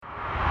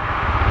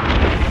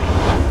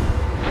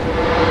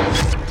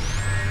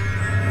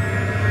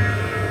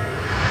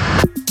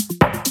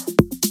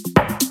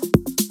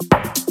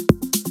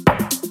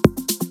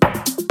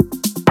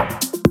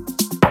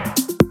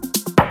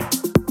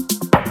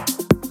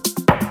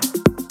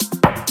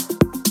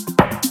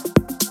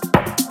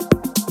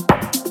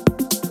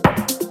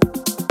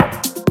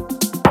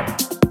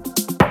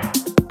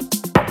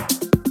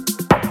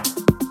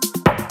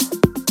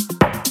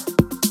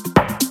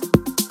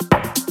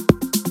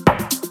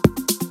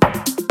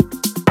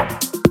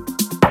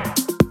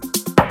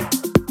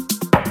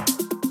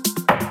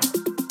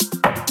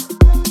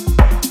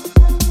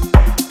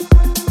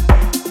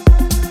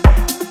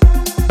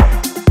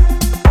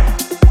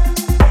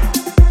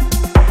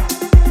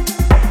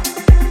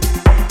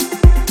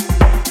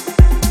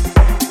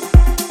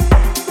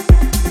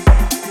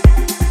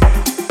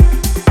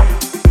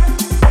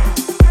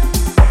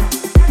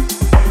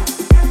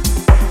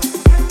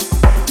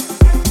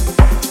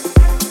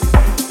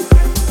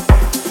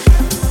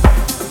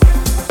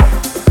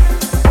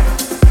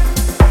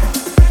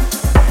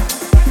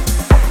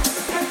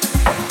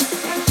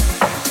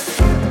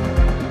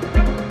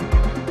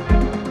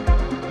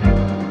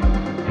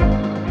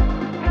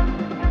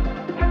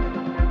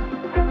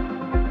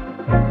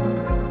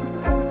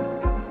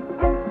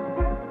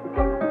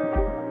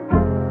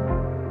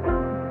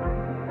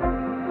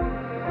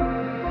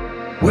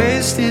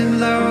Wasted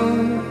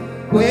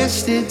love,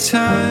 wasted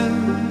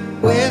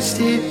time,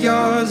 wasted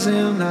yours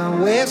and I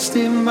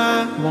wasted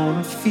mine.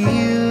 Wanna feel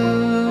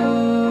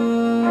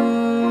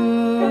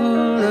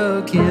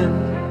again.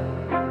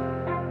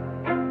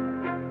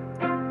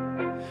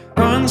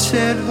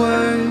 Unsaid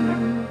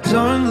words,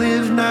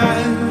 unlived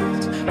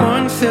nights,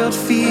 unfelt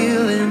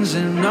feelings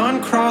and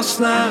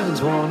uncrossed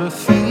lines. Wanna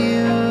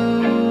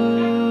feel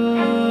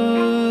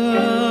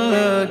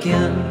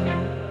again.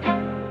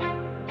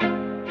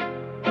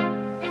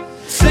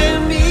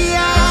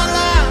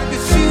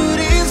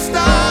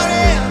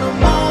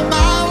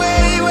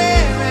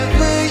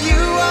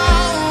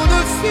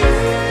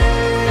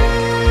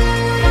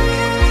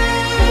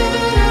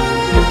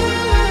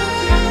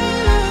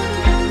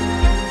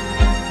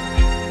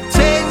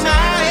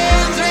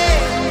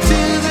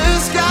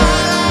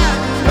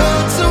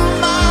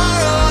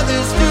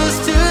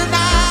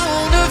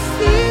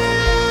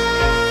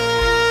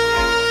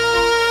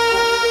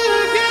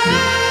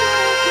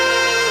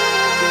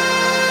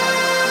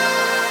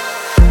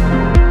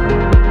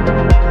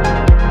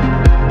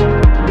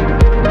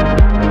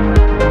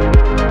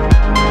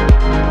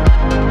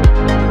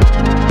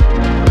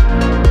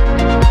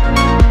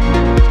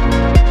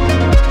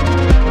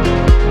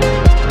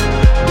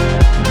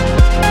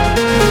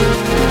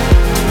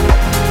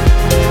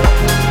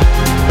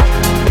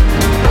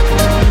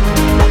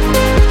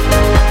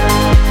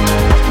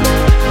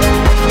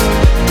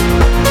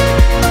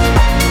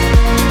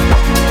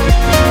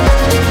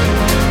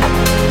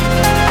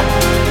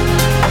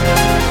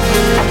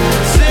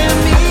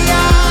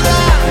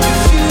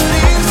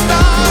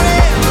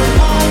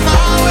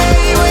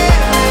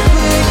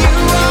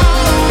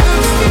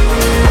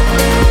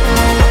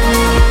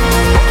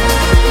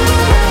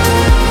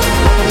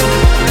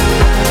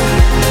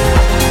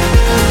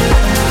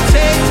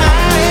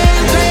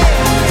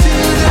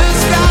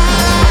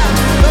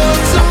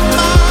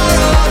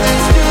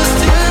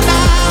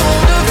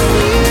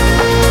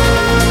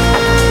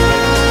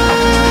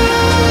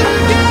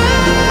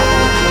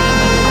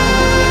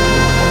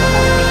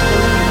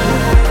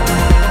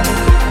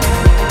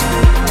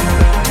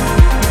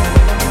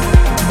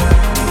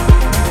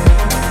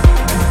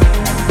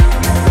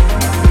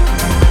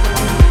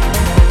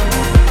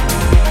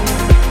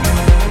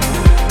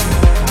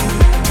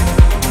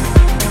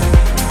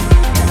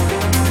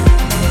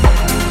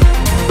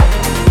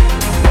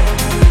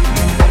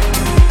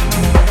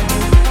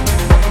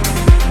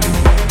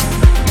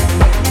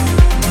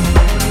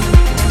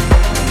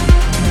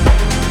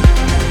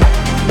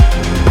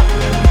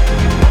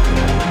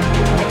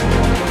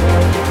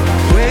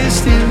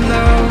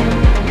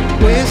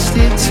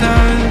 Wasted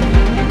time,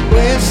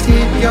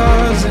 wasted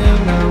yours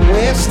and I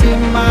wasted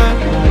mine.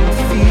 Wanna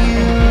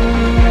feel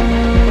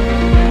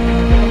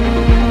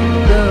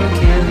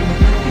again.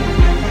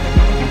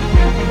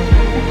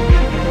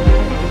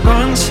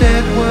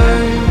 Unsaid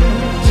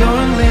words,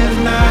 unlived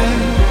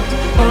nights,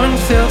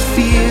 unfelt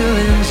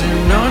feelings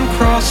and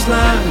uncrossed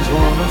lines.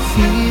 Wanna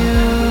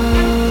feel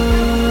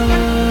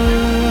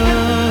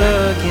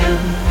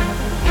again.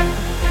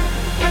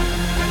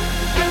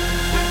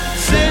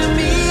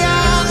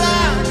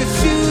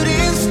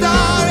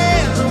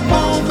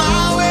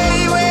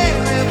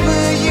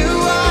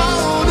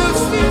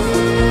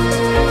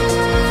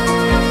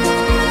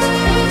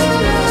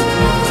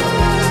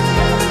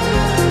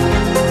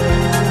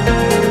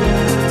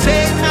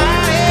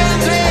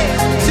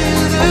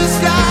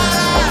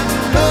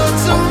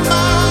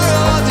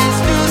 Tomorrow, there's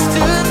just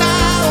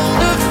tonight.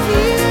 Wanna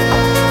feel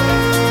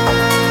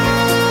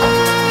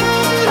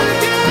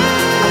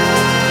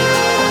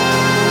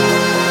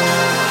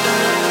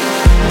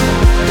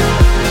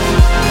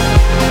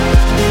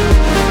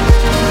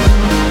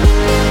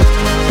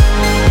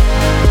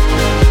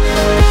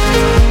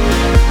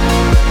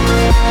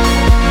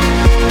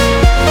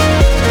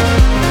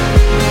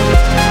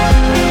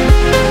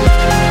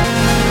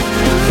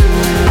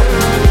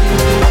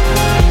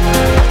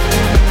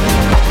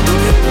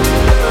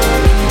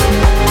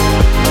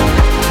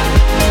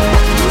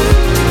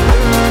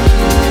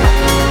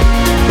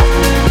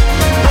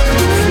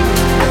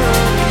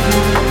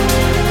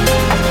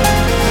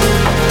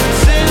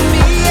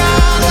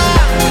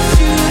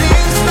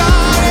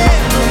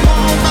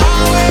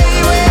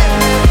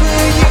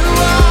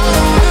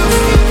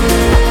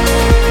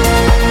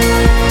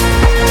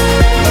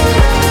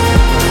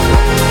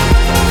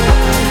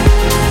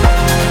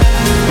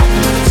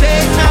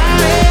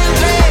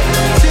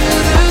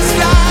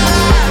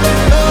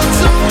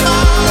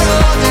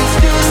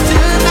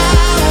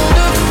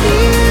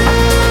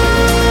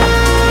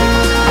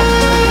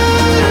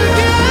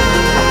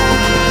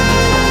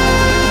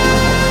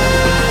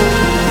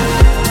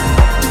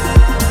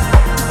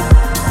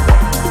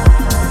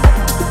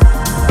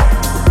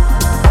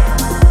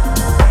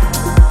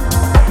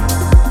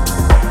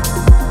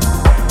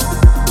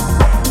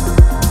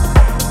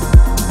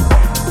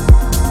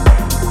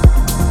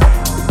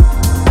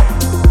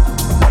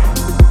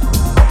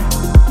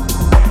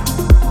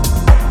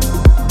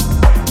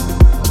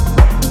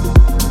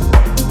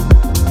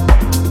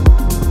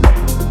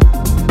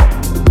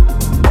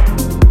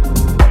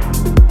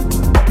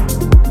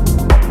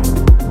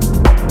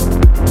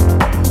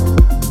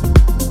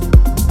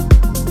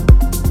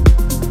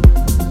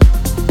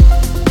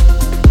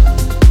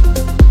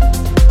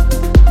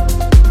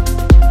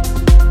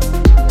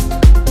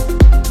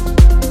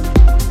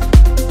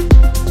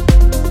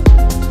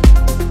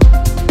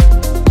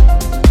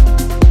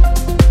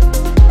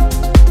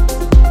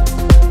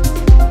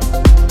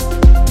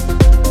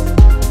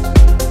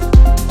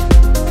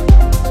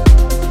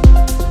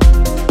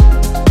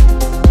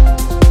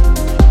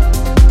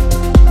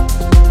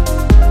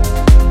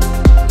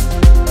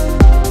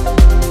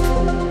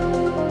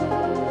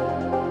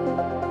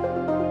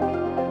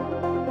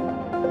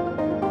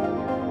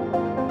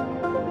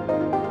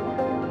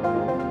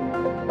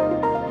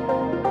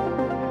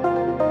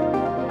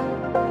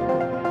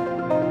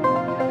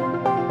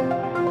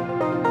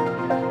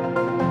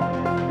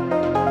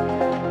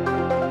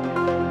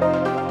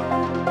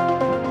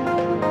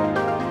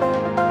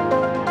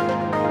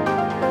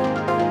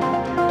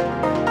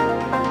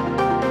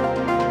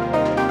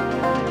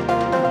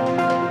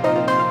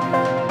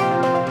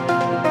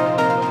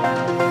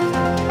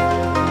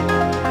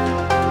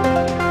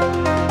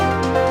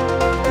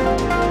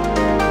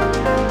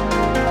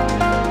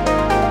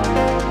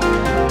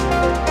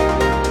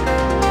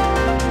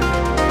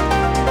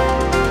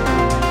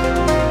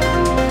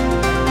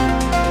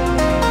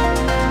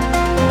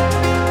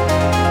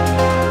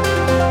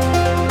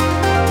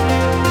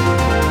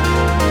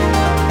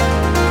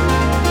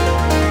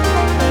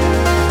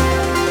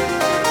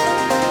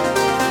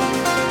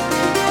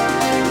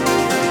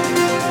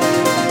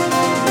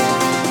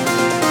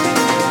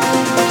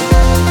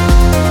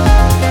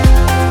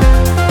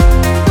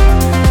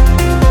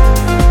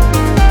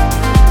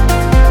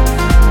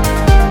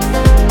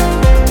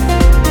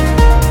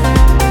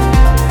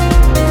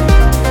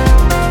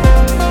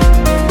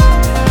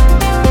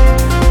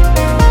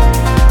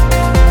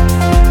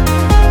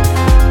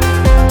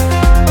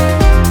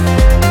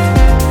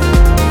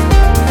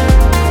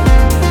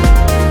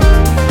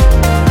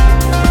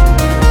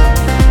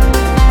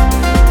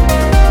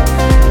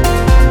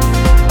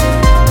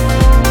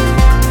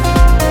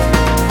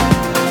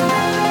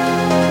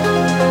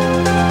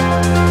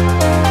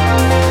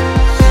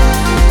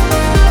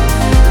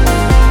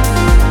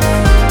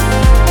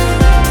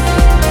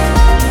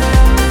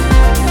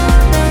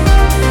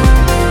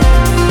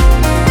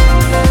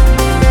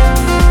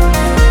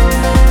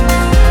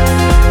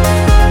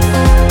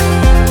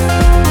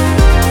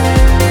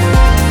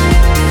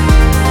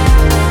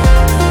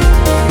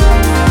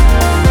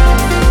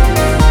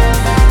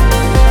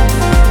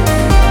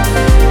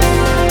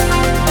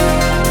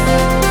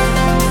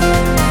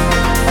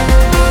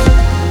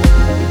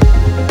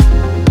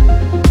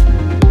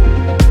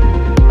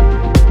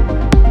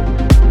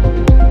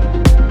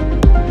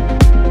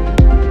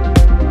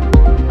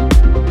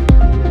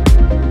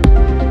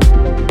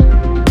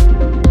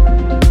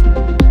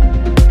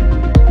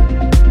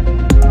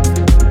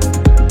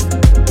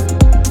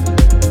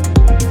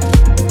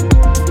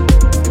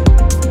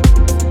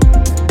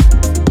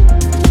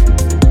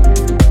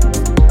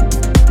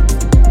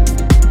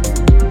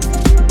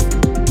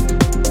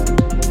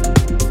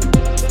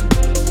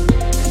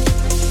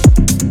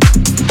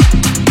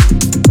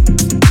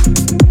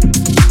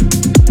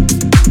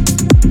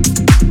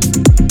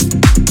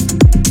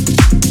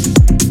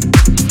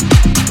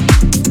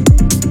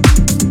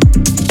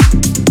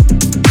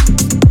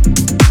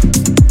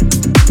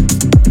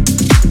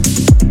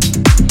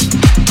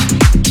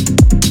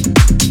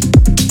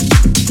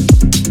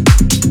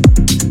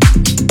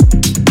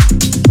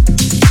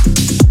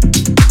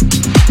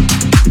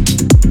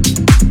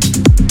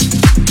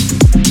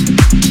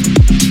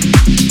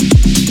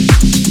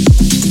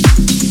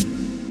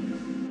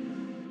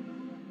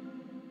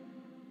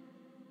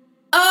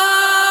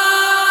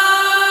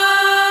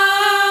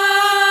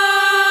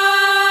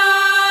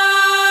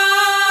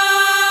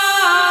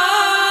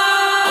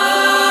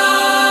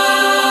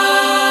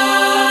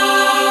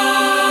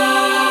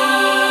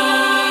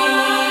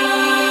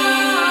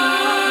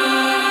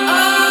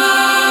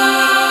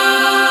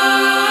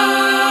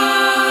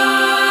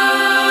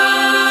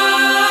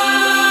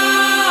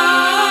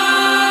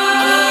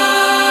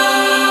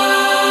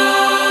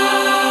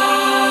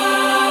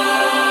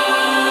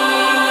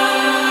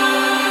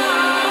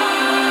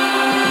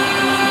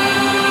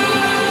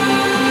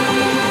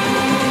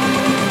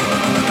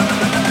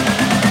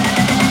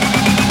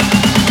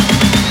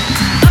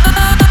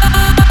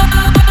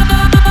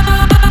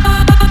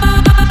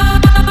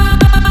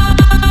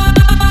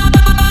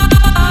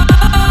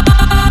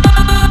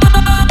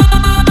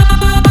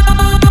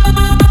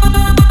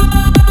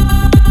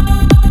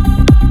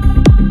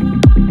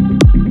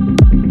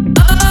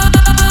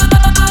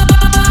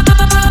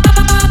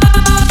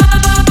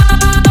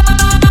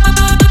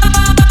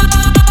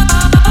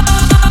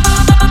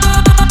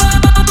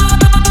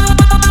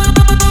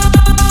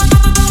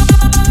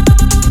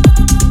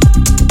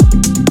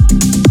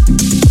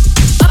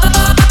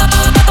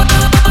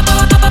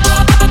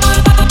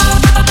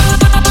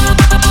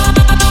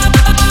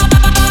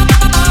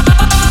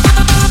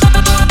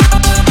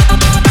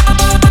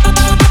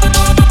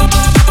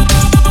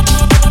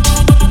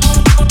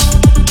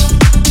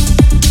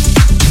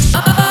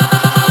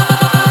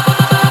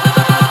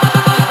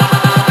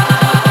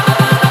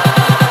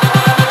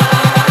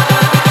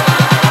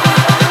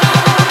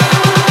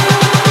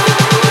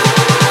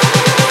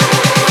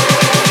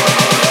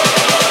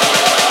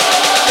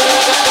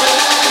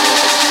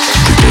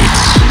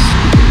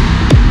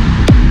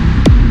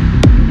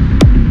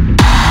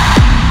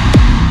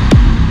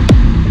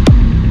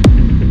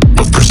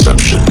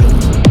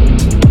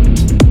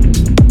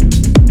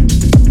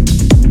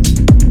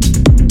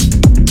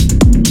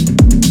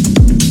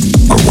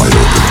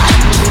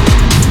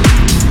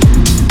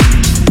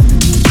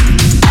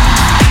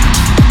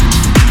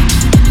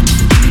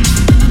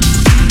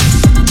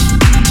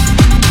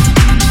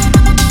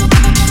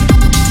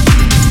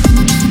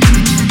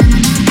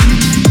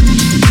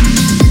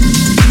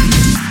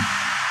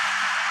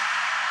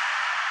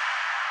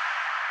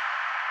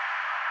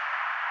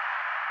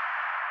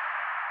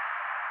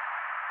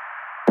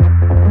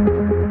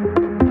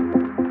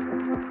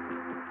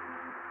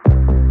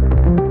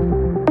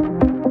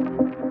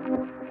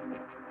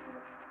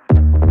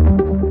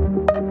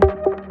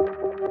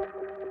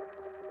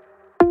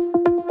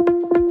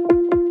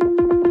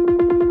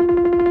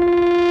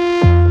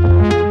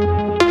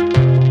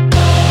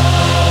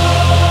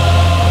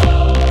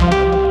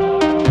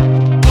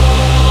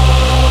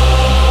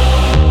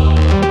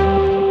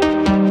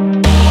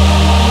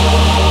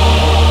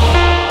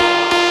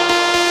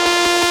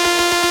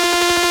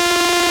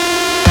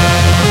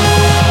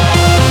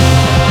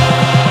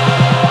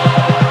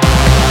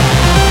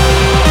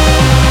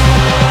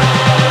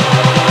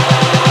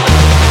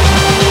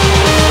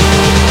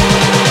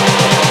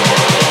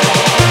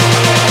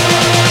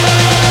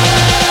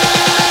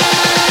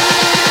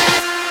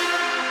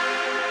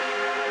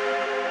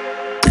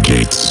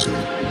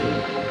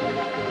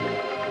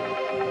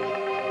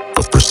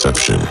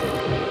perception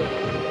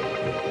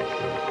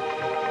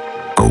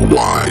are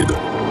wide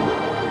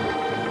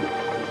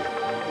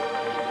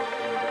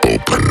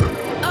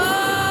open.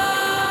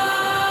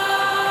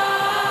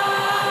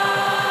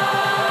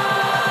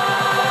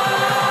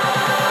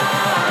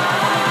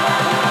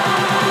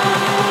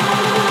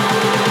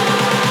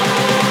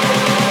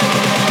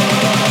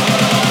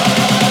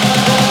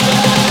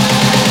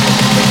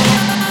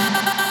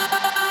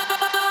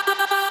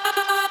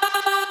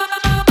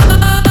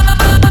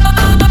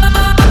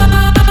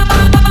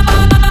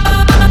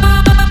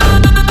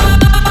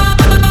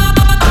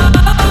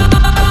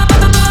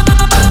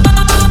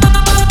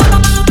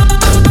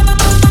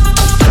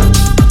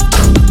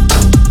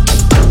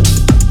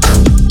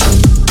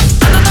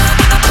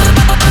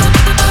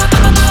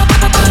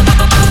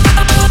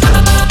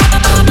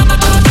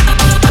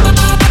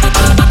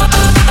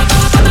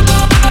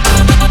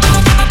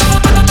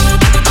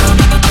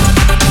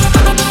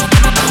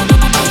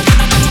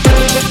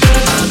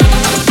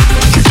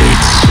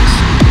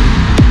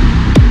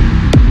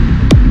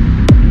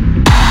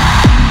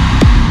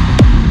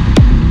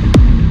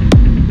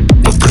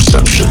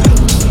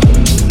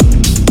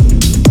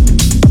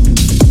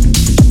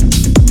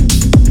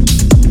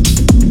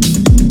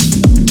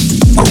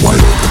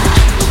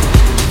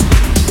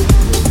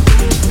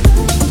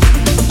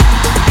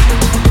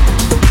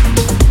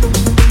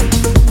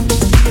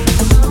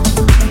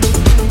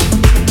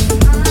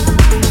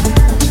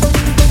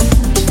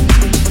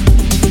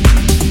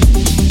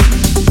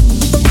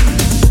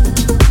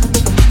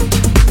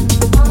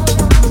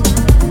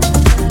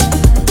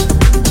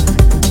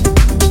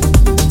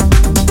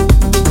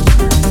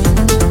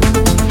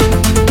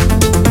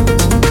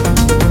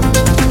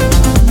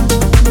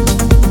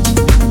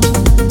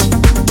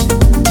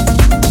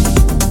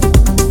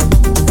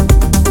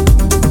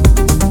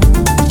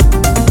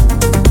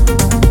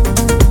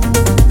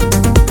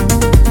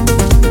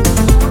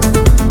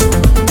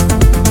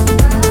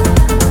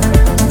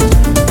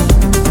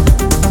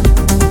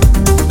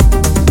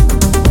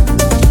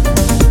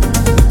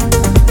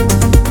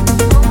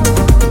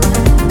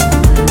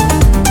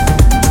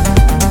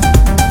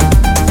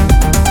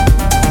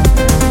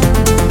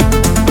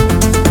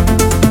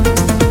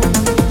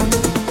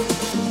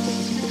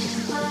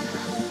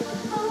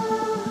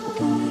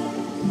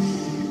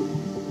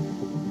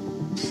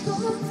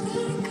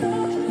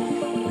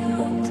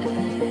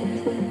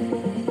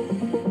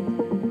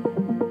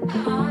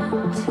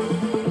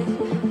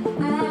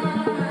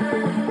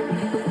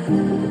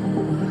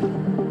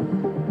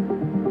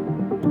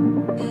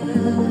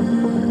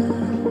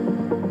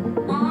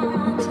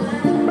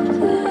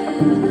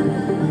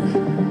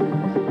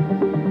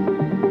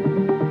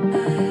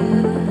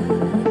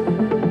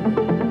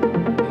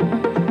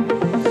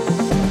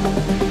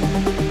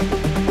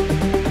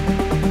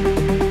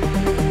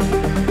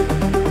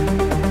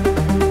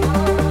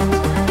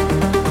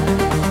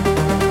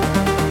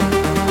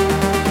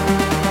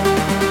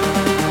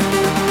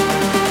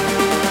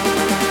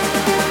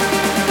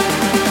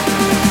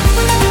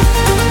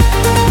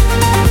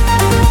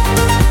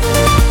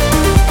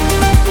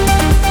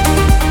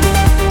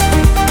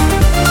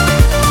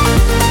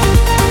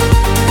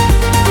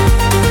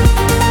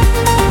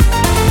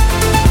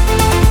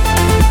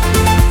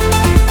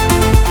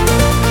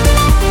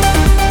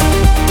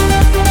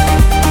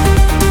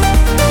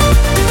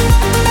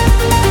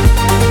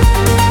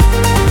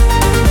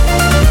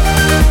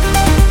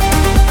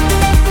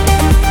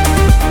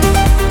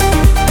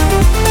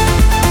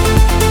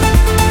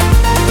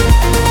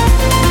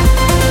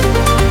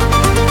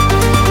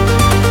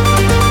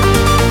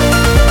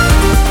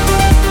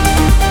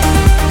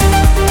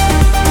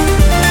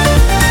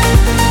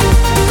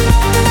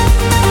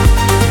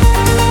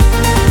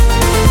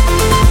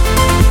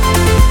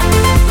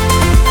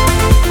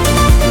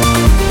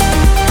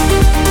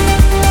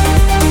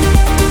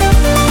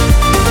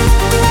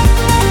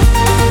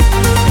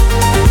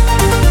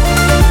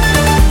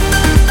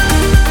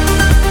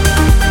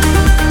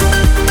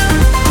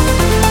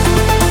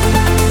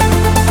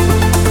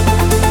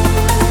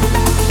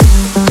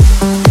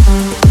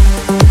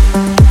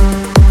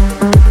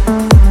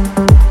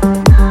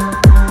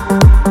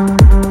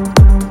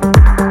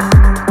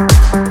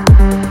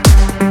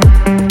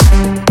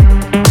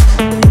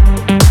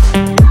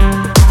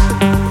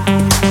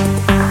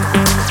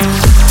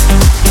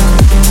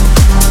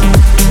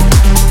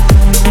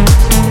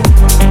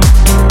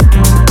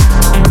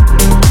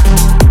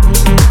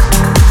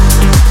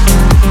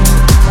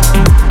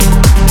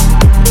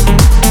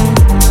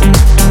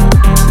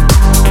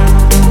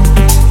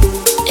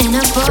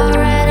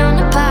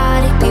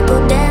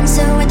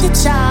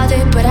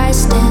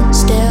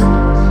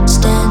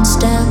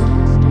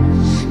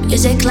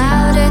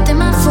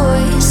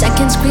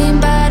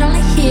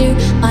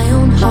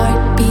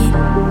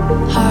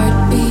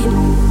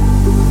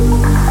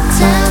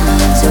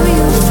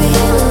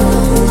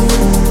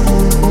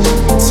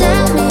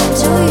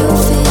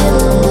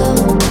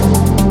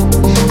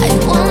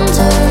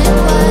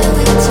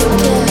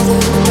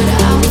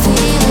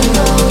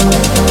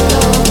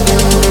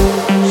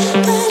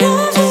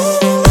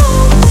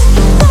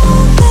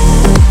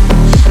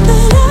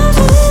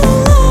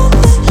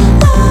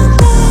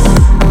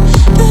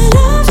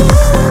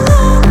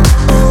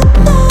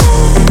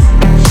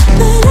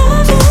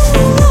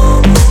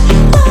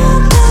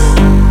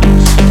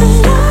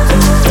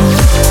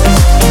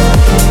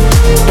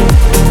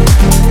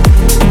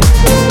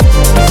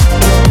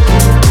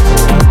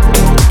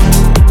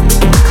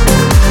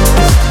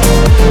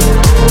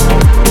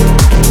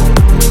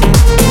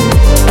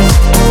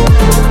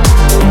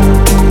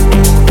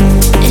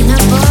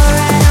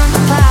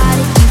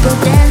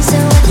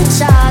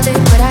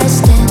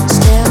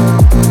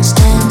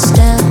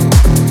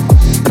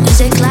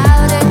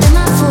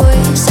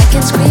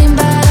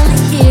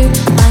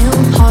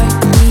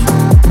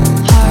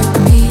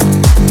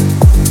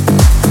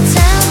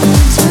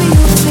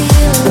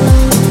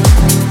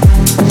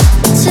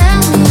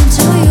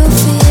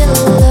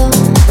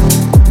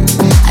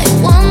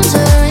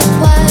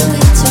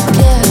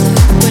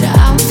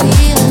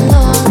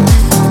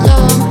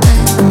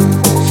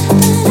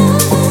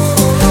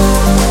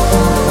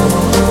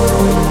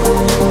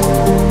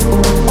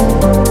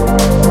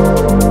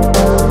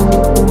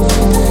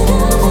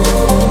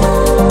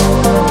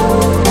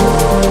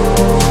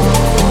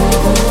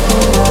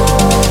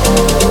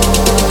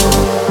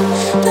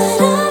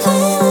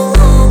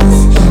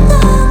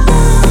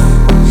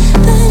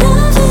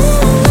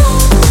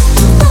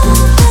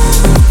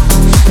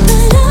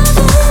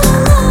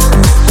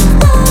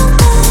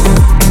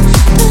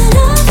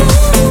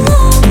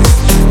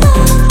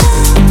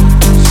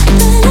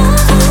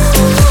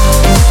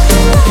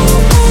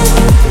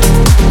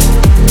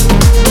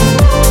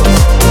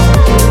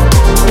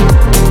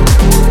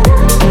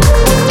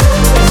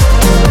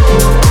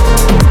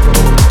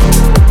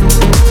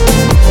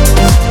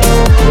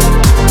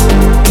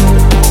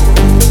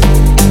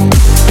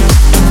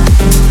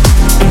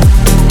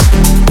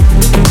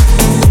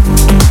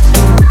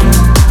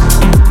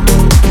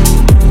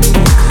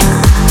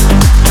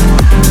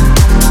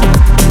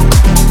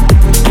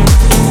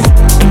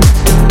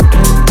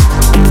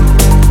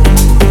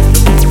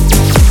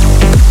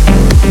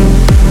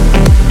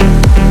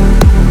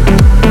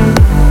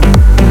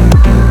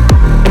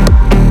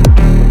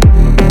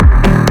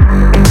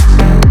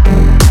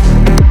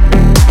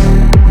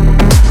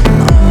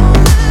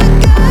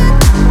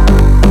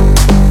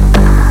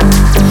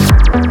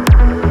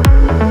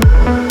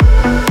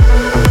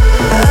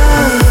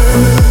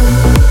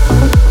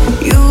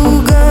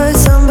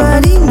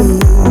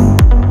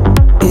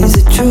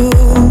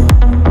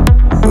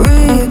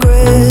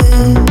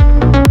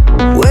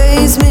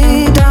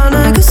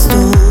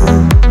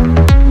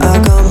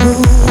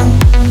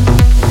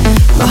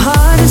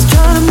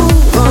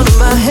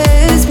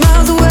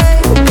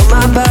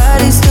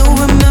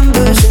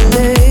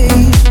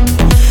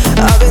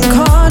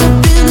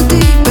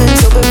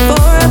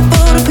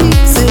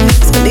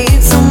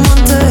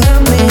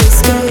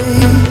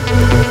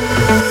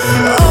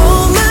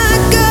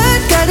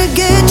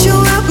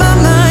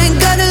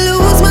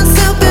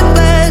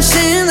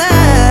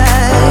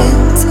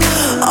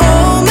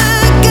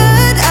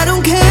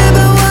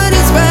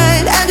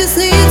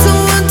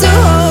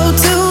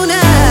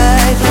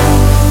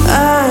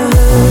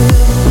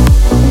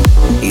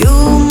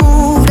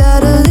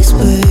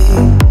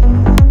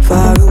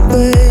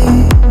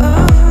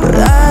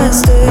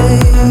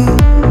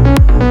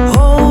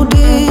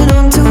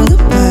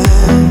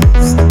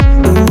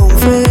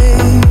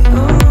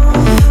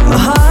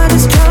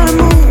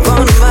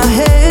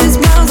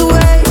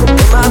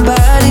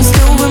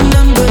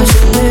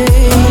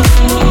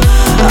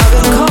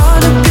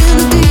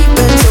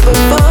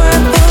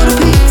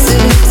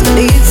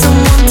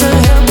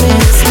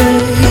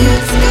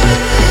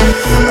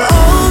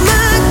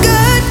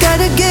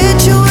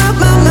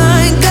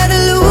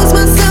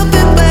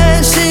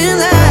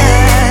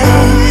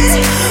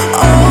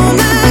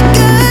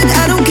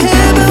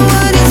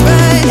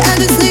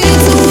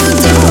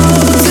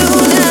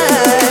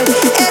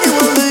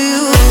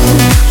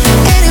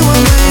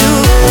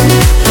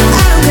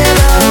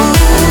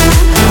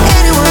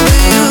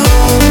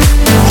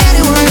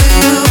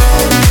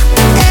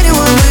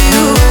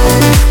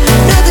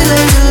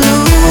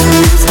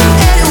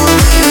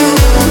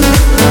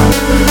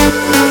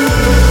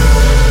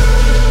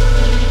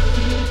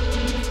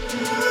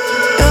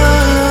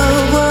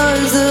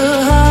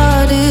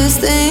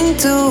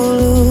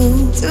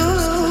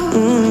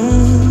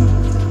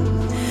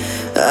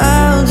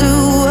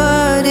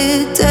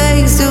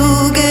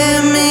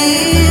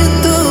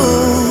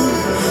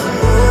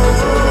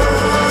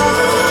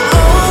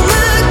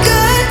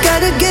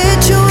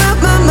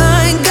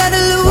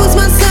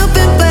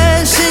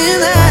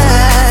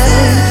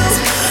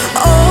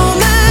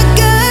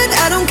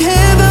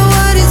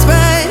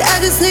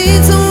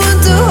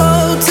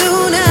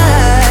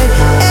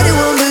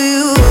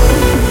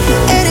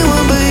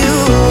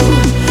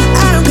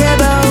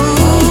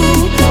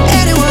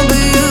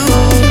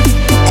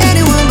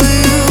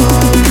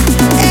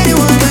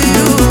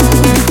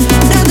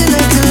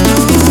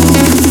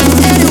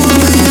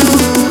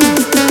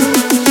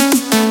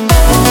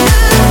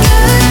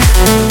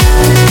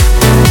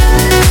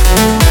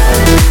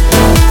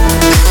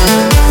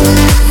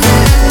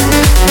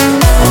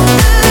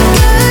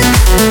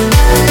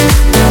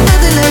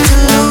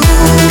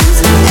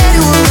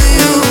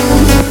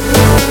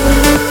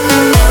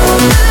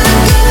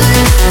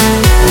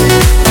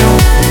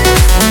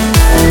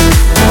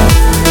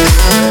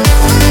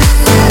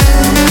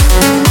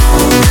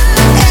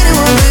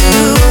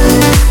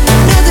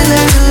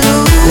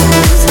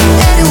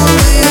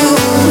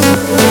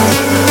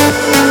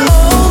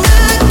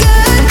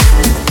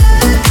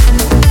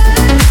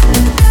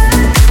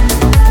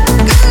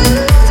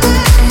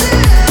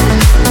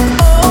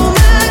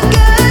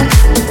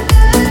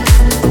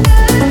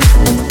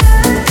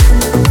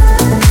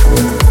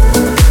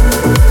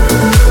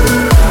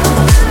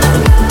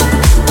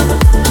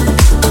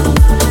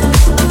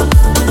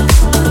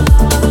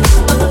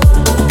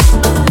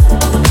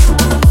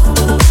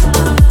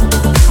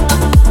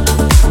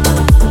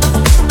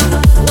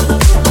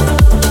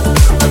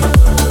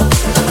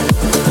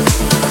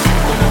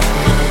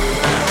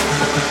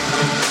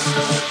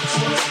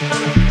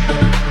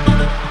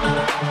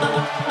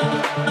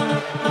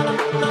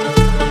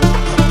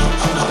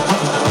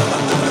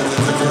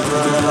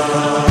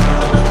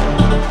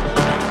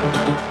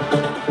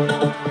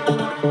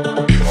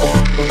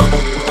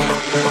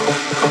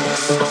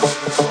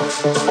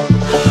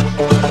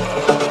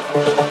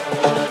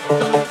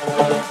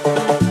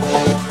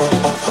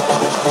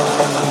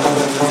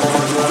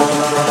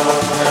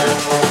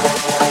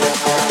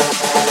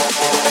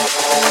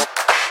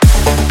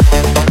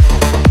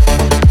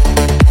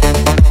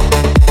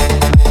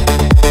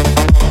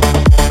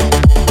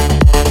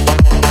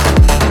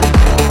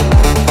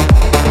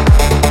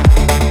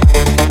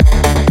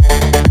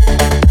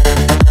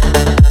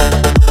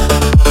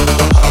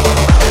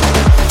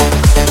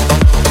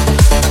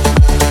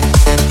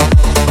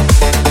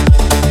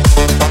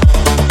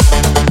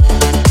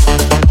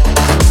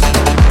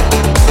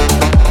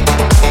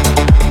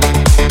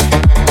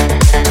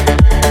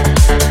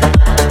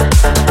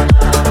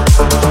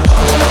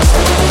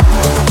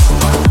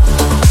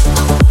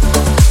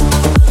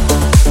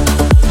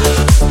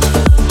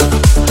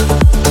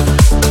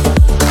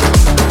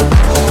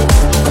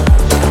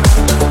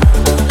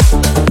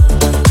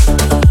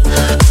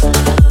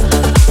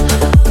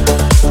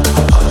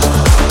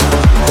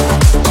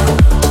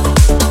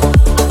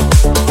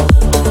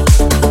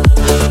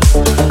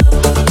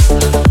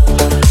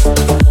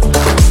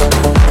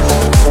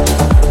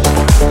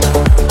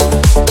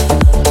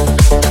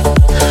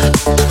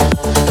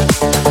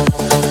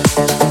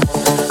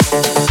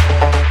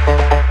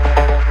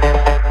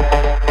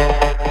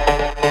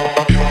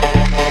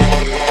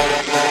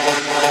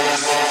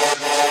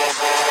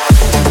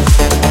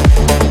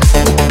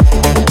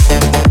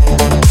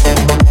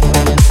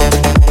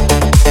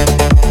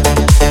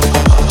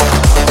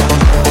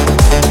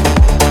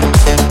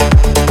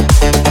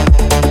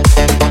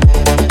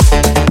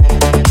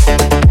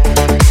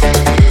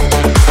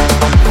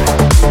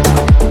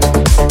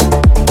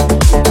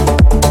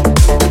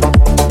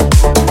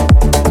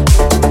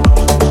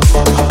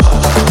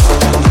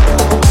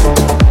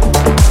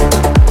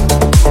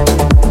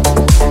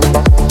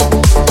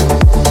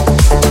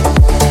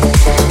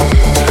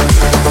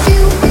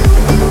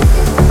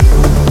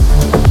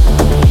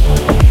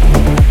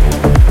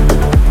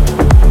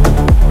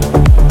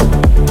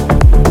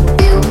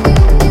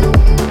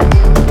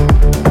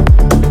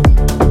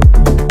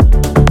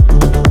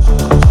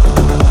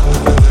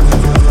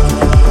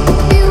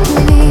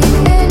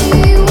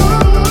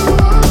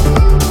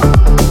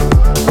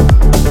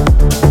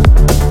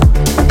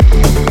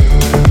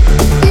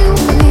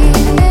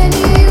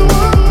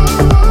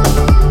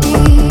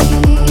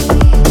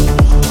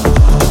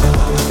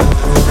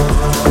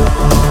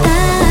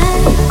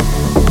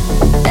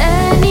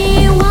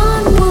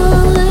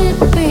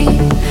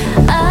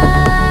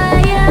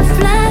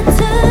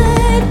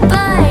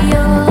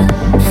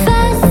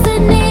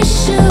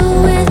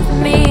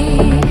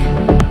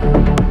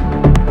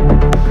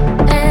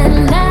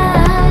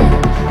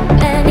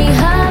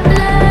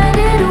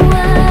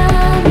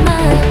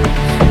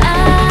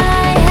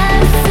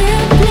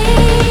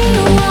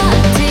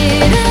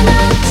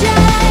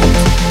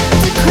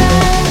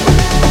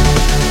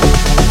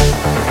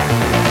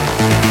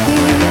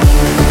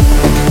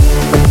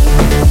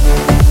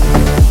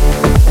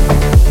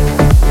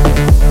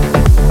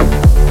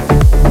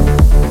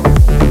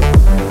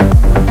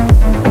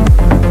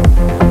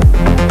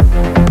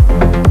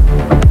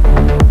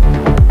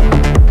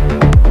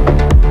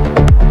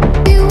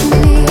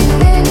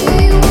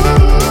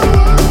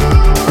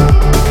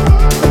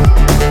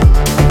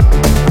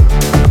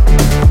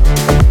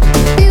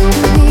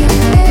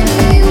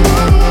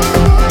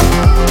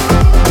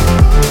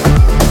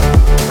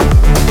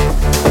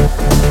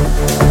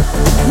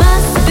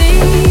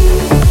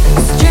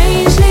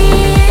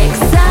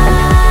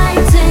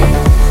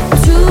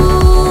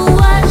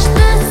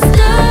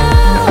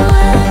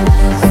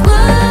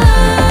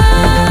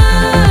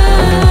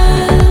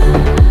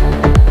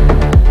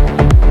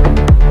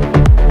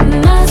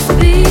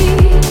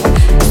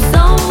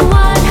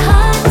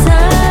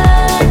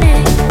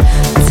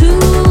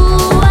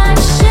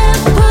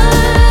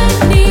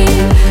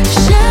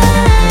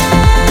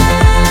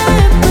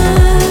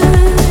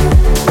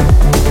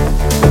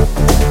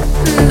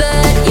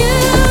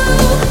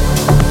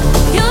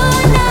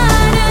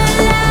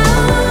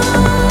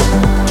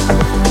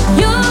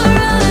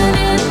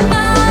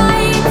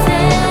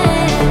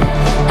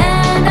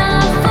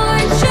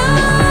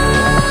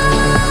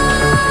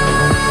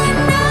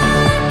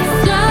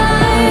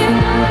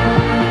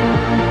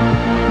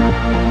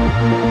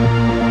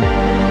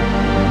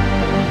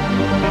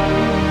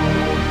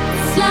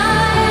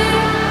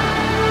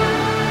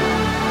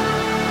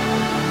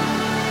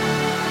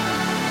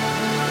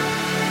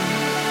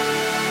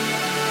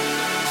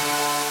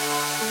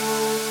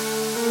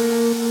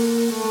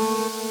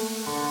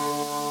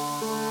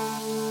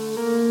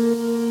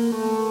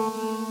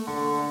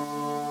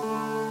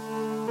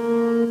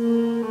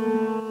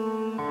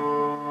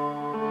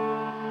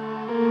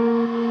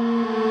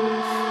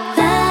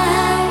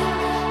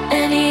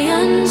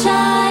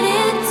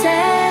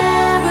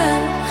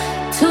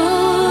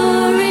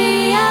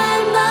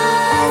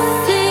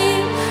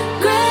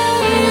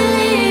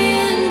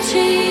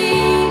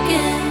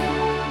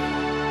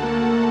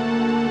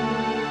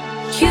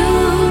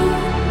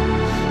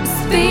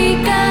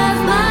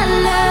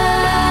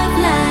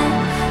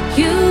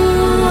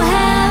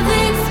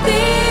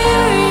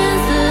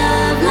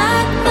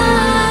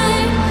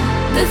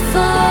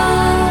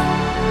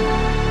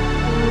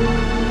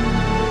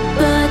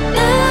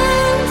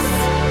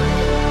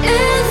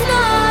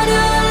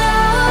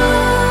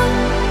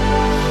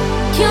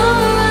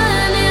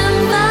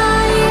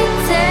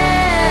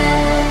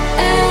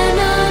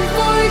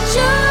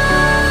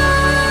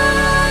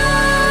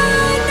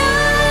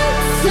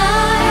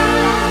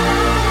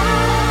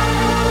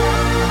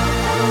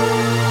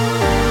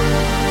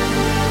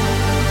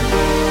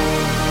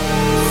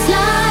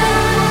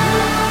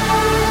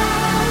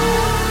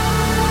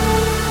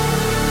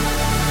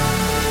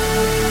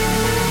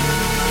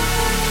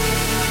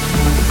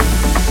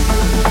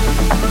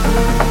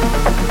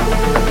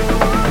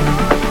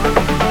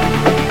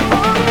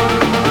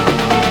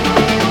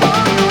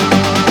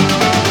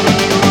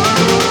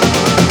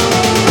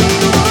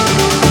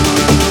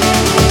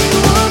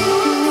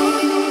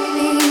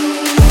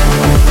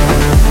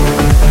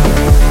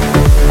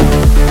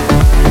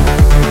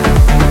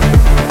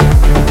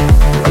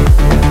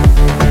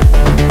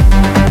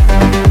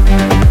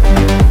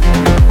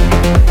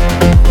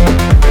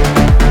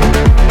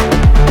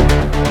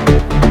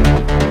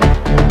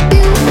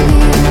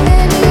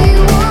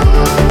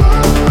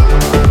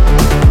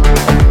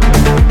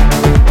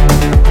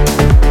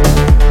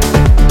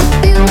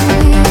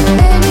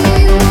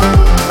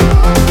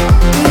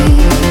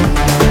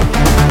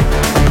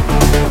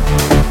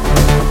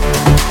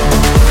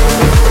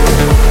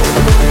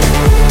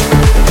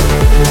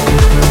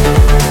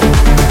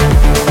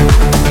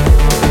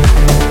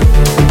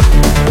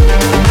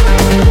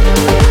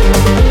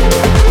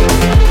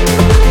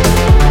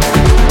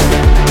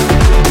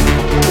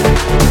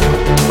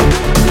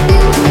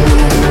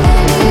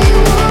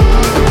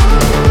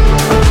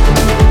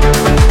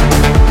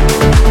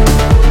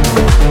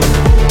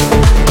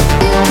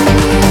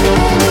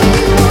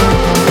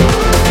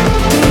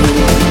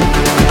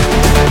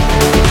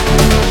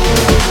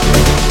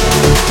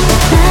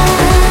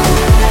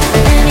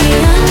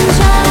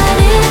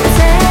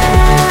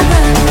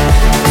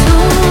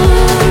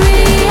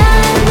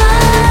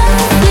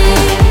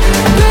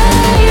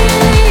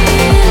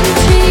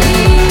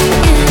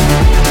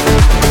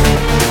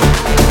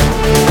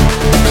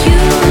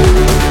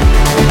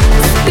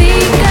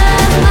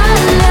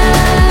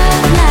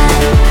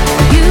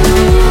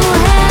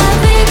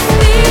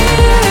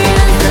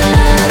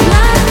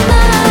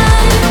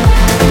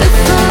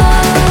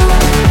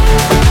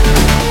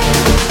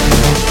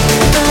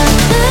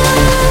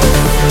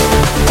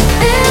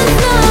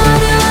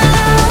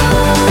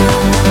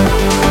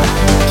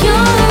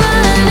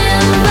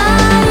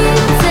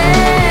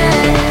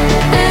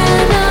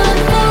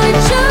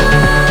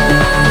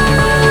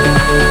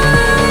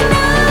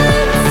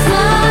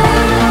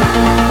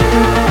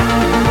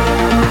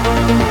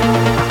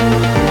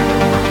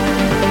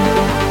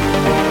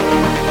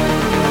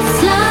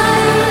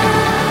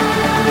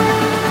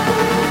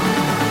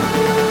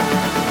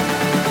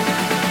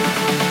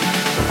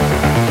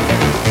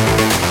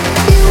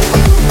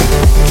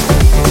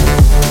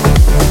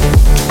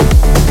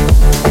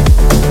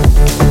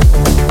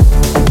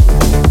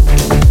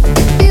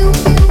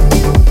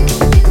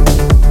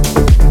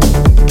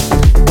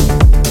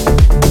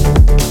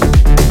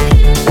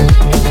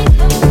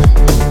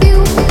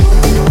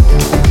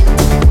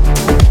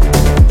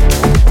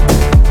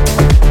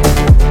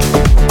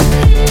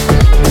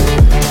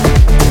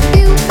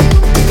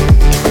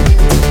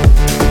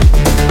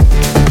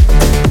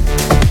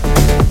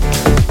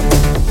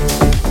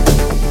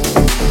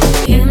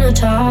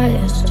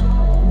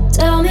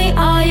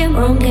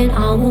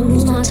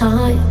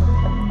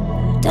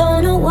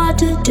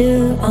 to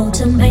do, all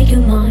to make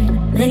you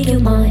mine, make you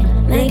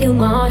mine, make you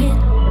mine.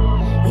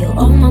 You're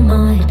on my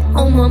mind,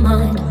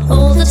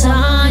 all the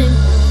time.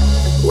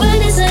 When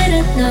it's late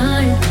at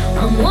night,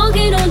 I'm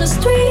walking on the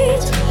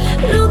street,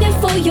 looking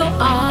for your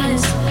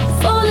eyes,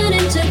 falling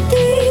into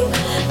deep,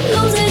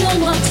 losing all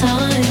my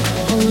time,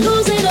 I'm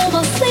losing all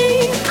my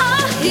sleep.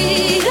 I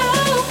hear you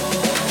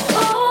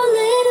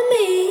calling to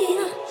me.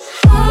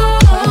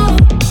 Oh,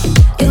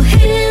 you're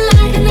hitting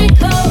like an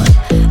echo.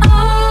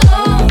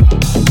 Oh,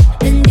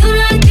 and you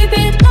like keep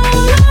it low.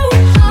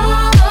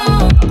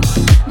 Oh,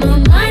 my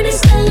mind is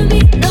telling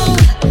me no.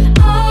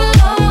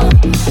 Oh,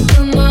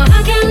 but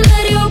I can't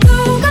let you go.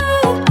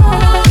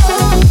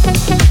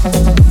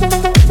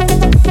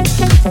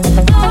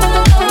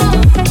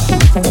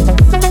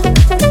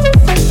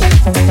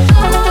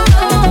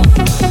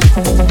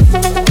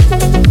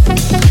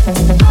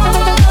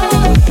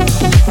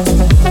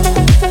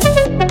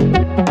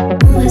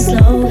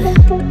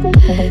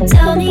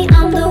 Tell me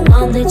I'm the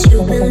one that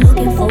you've been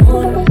looking for.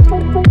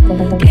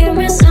 Give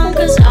me some,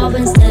 cause I've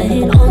been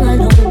staying all night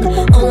long,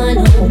 all night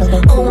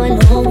long, all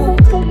night long.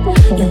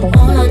 You're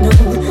all I know,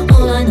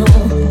 all I know,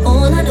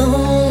 all I know.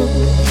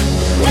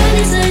 When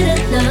it's late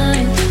at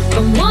night,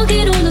 I'm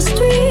walking on the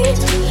street,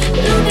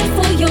 looking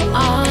for your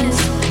eyes,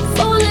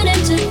 falling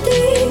into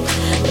deep,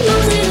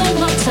 losing all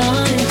my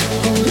time,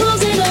 I'm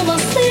losing all my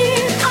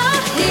sleep. I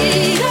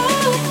hear you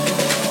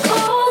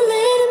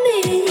calling to me.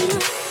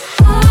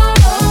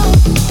 Oh,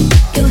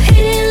 you're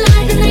hitting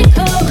like an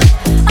echo.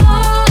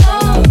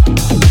 Oh,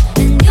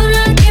 and you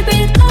like keep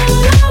it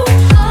low.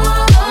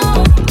 Oh,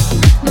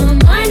 my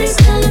mind is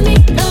telling me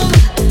no.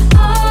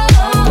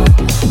 Oh,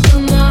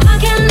 but I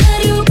can't let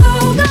you go.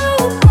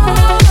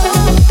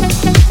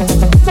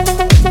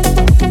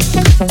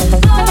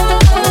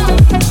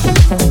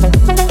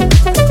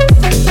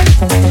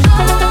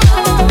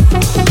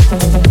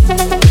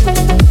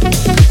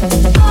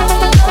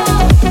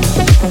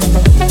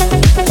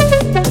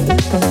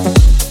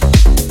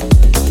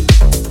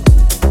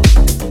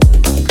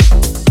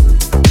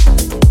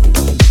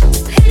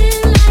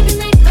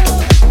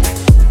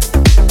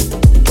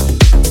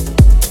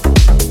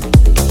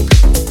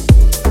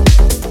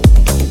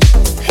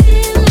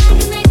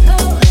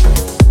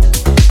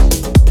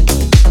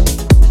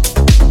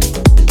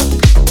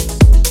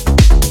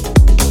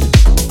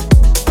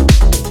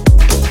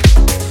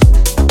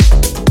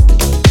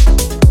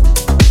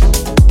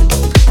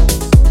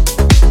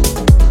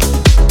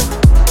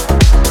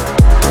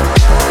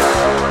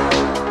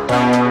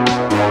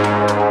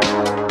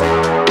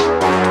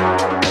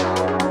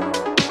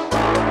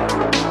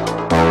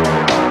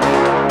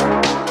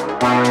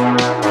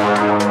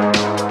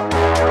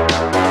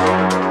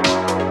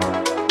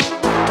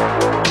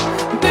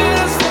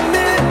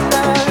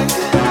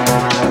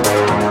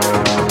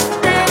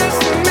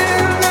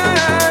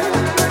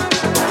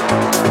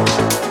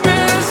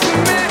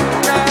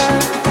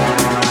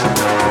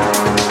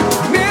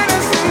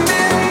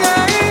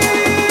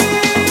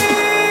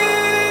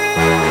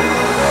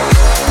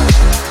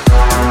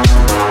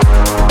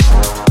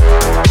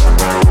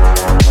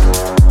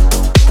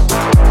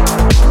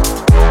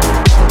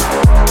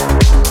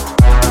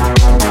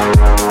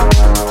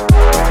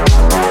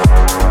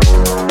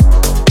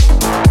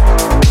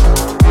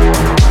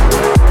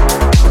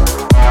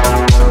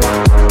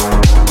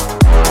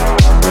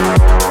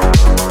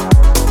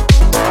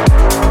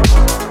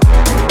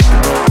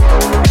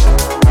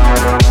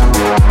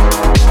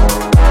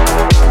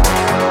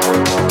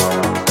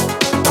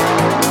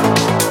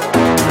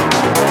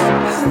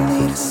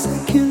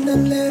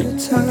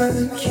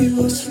 You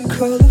are so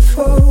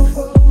colorful.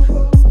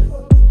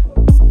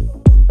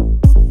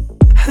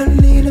 I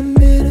need a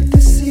minute to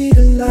see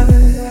the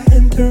light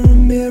enter a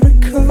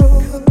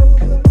miracle.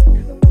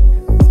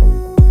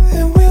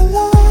 And we're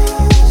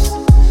lost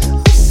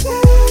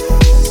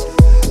ourselves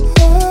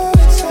all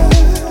the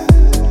time.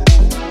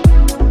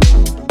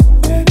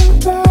 When our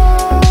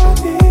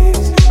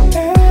bodies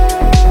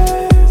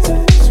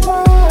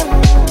intertwine,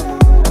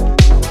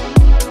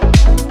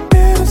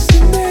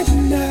 innocent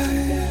midnight.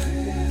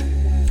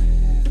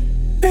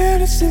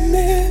 Innocent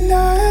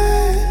midnight.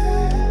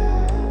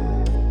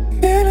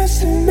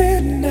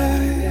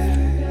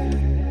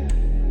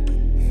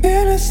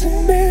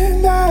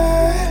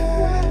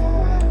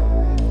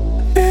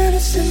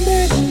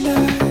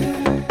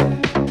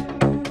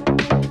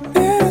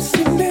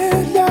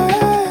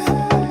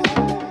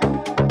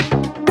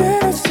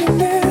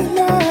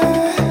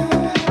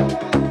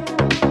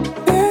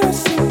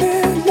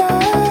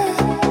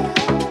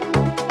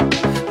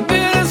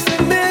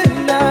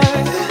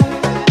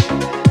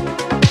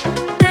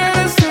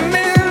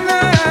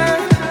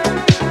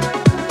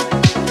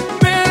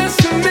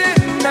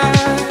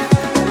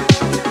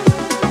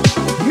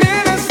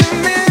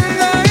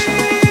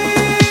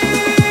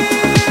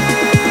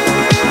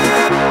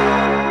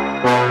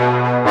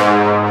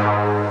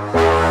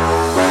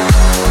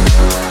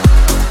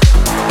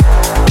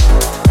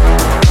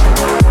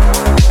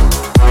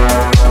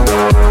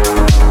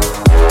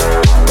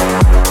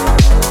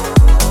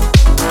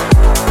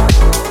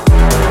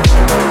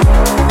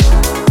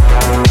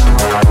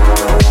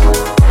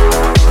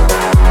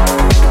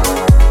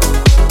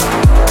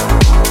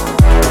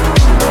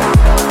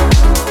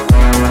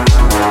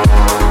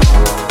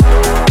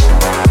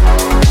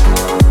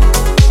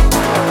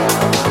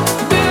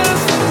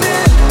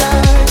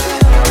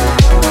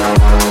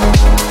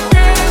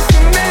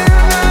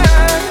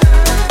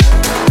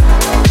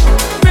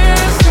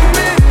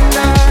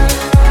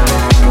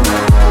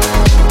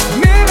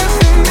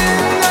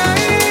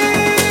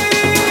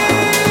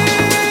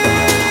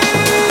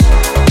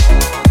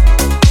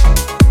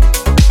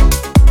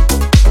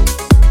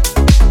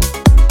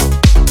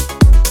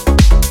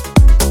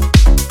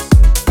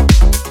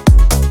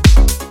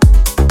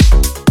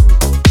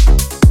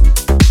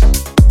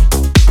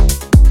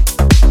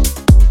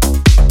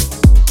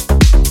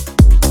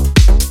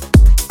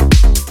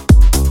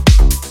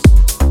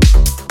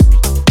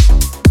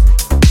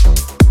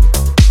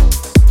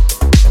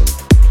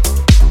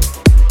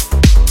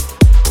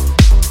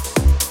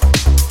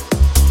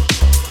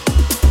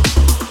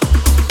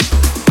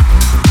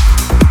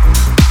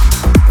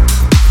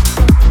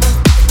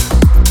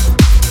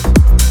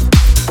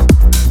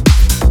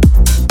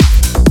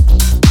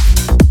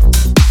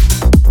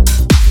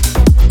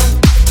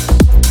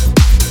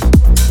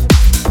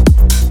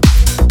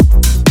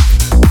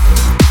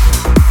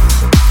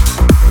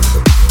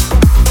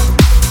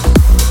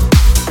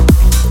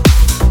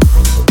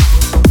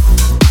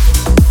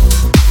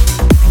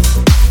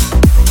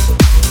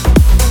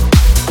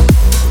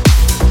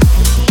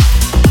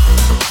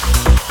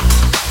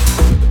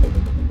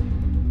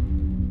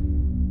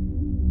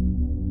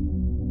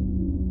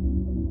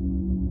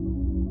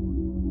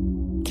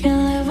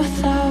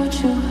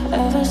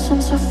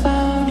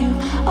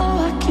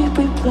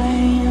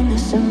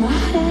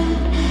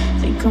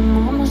 I'm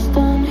almost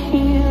done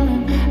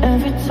healing.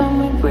 Every time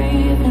we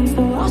breathe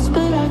into lost,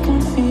 but I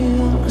can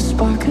feel a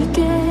spark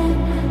again.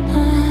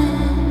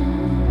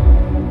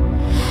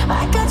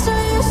 I got so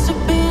used to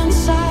being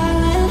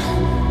silent.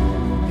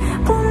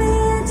 Pour me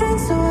a drink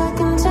so I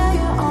can tell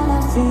you all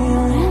my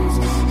feelings.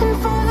 And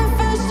for the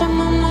first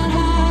time I'm not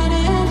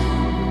hiding,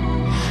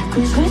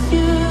 'cause with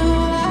you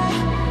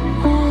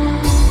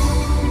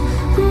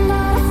I'm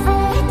not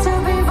afraid to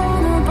be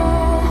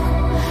vulnerable.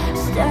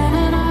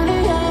 Standing on the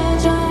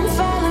edge, I'm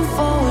falling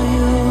for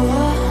you.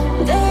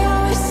 They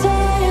always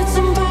say it's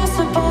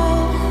impossible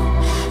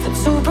for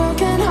two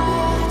broken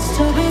hearts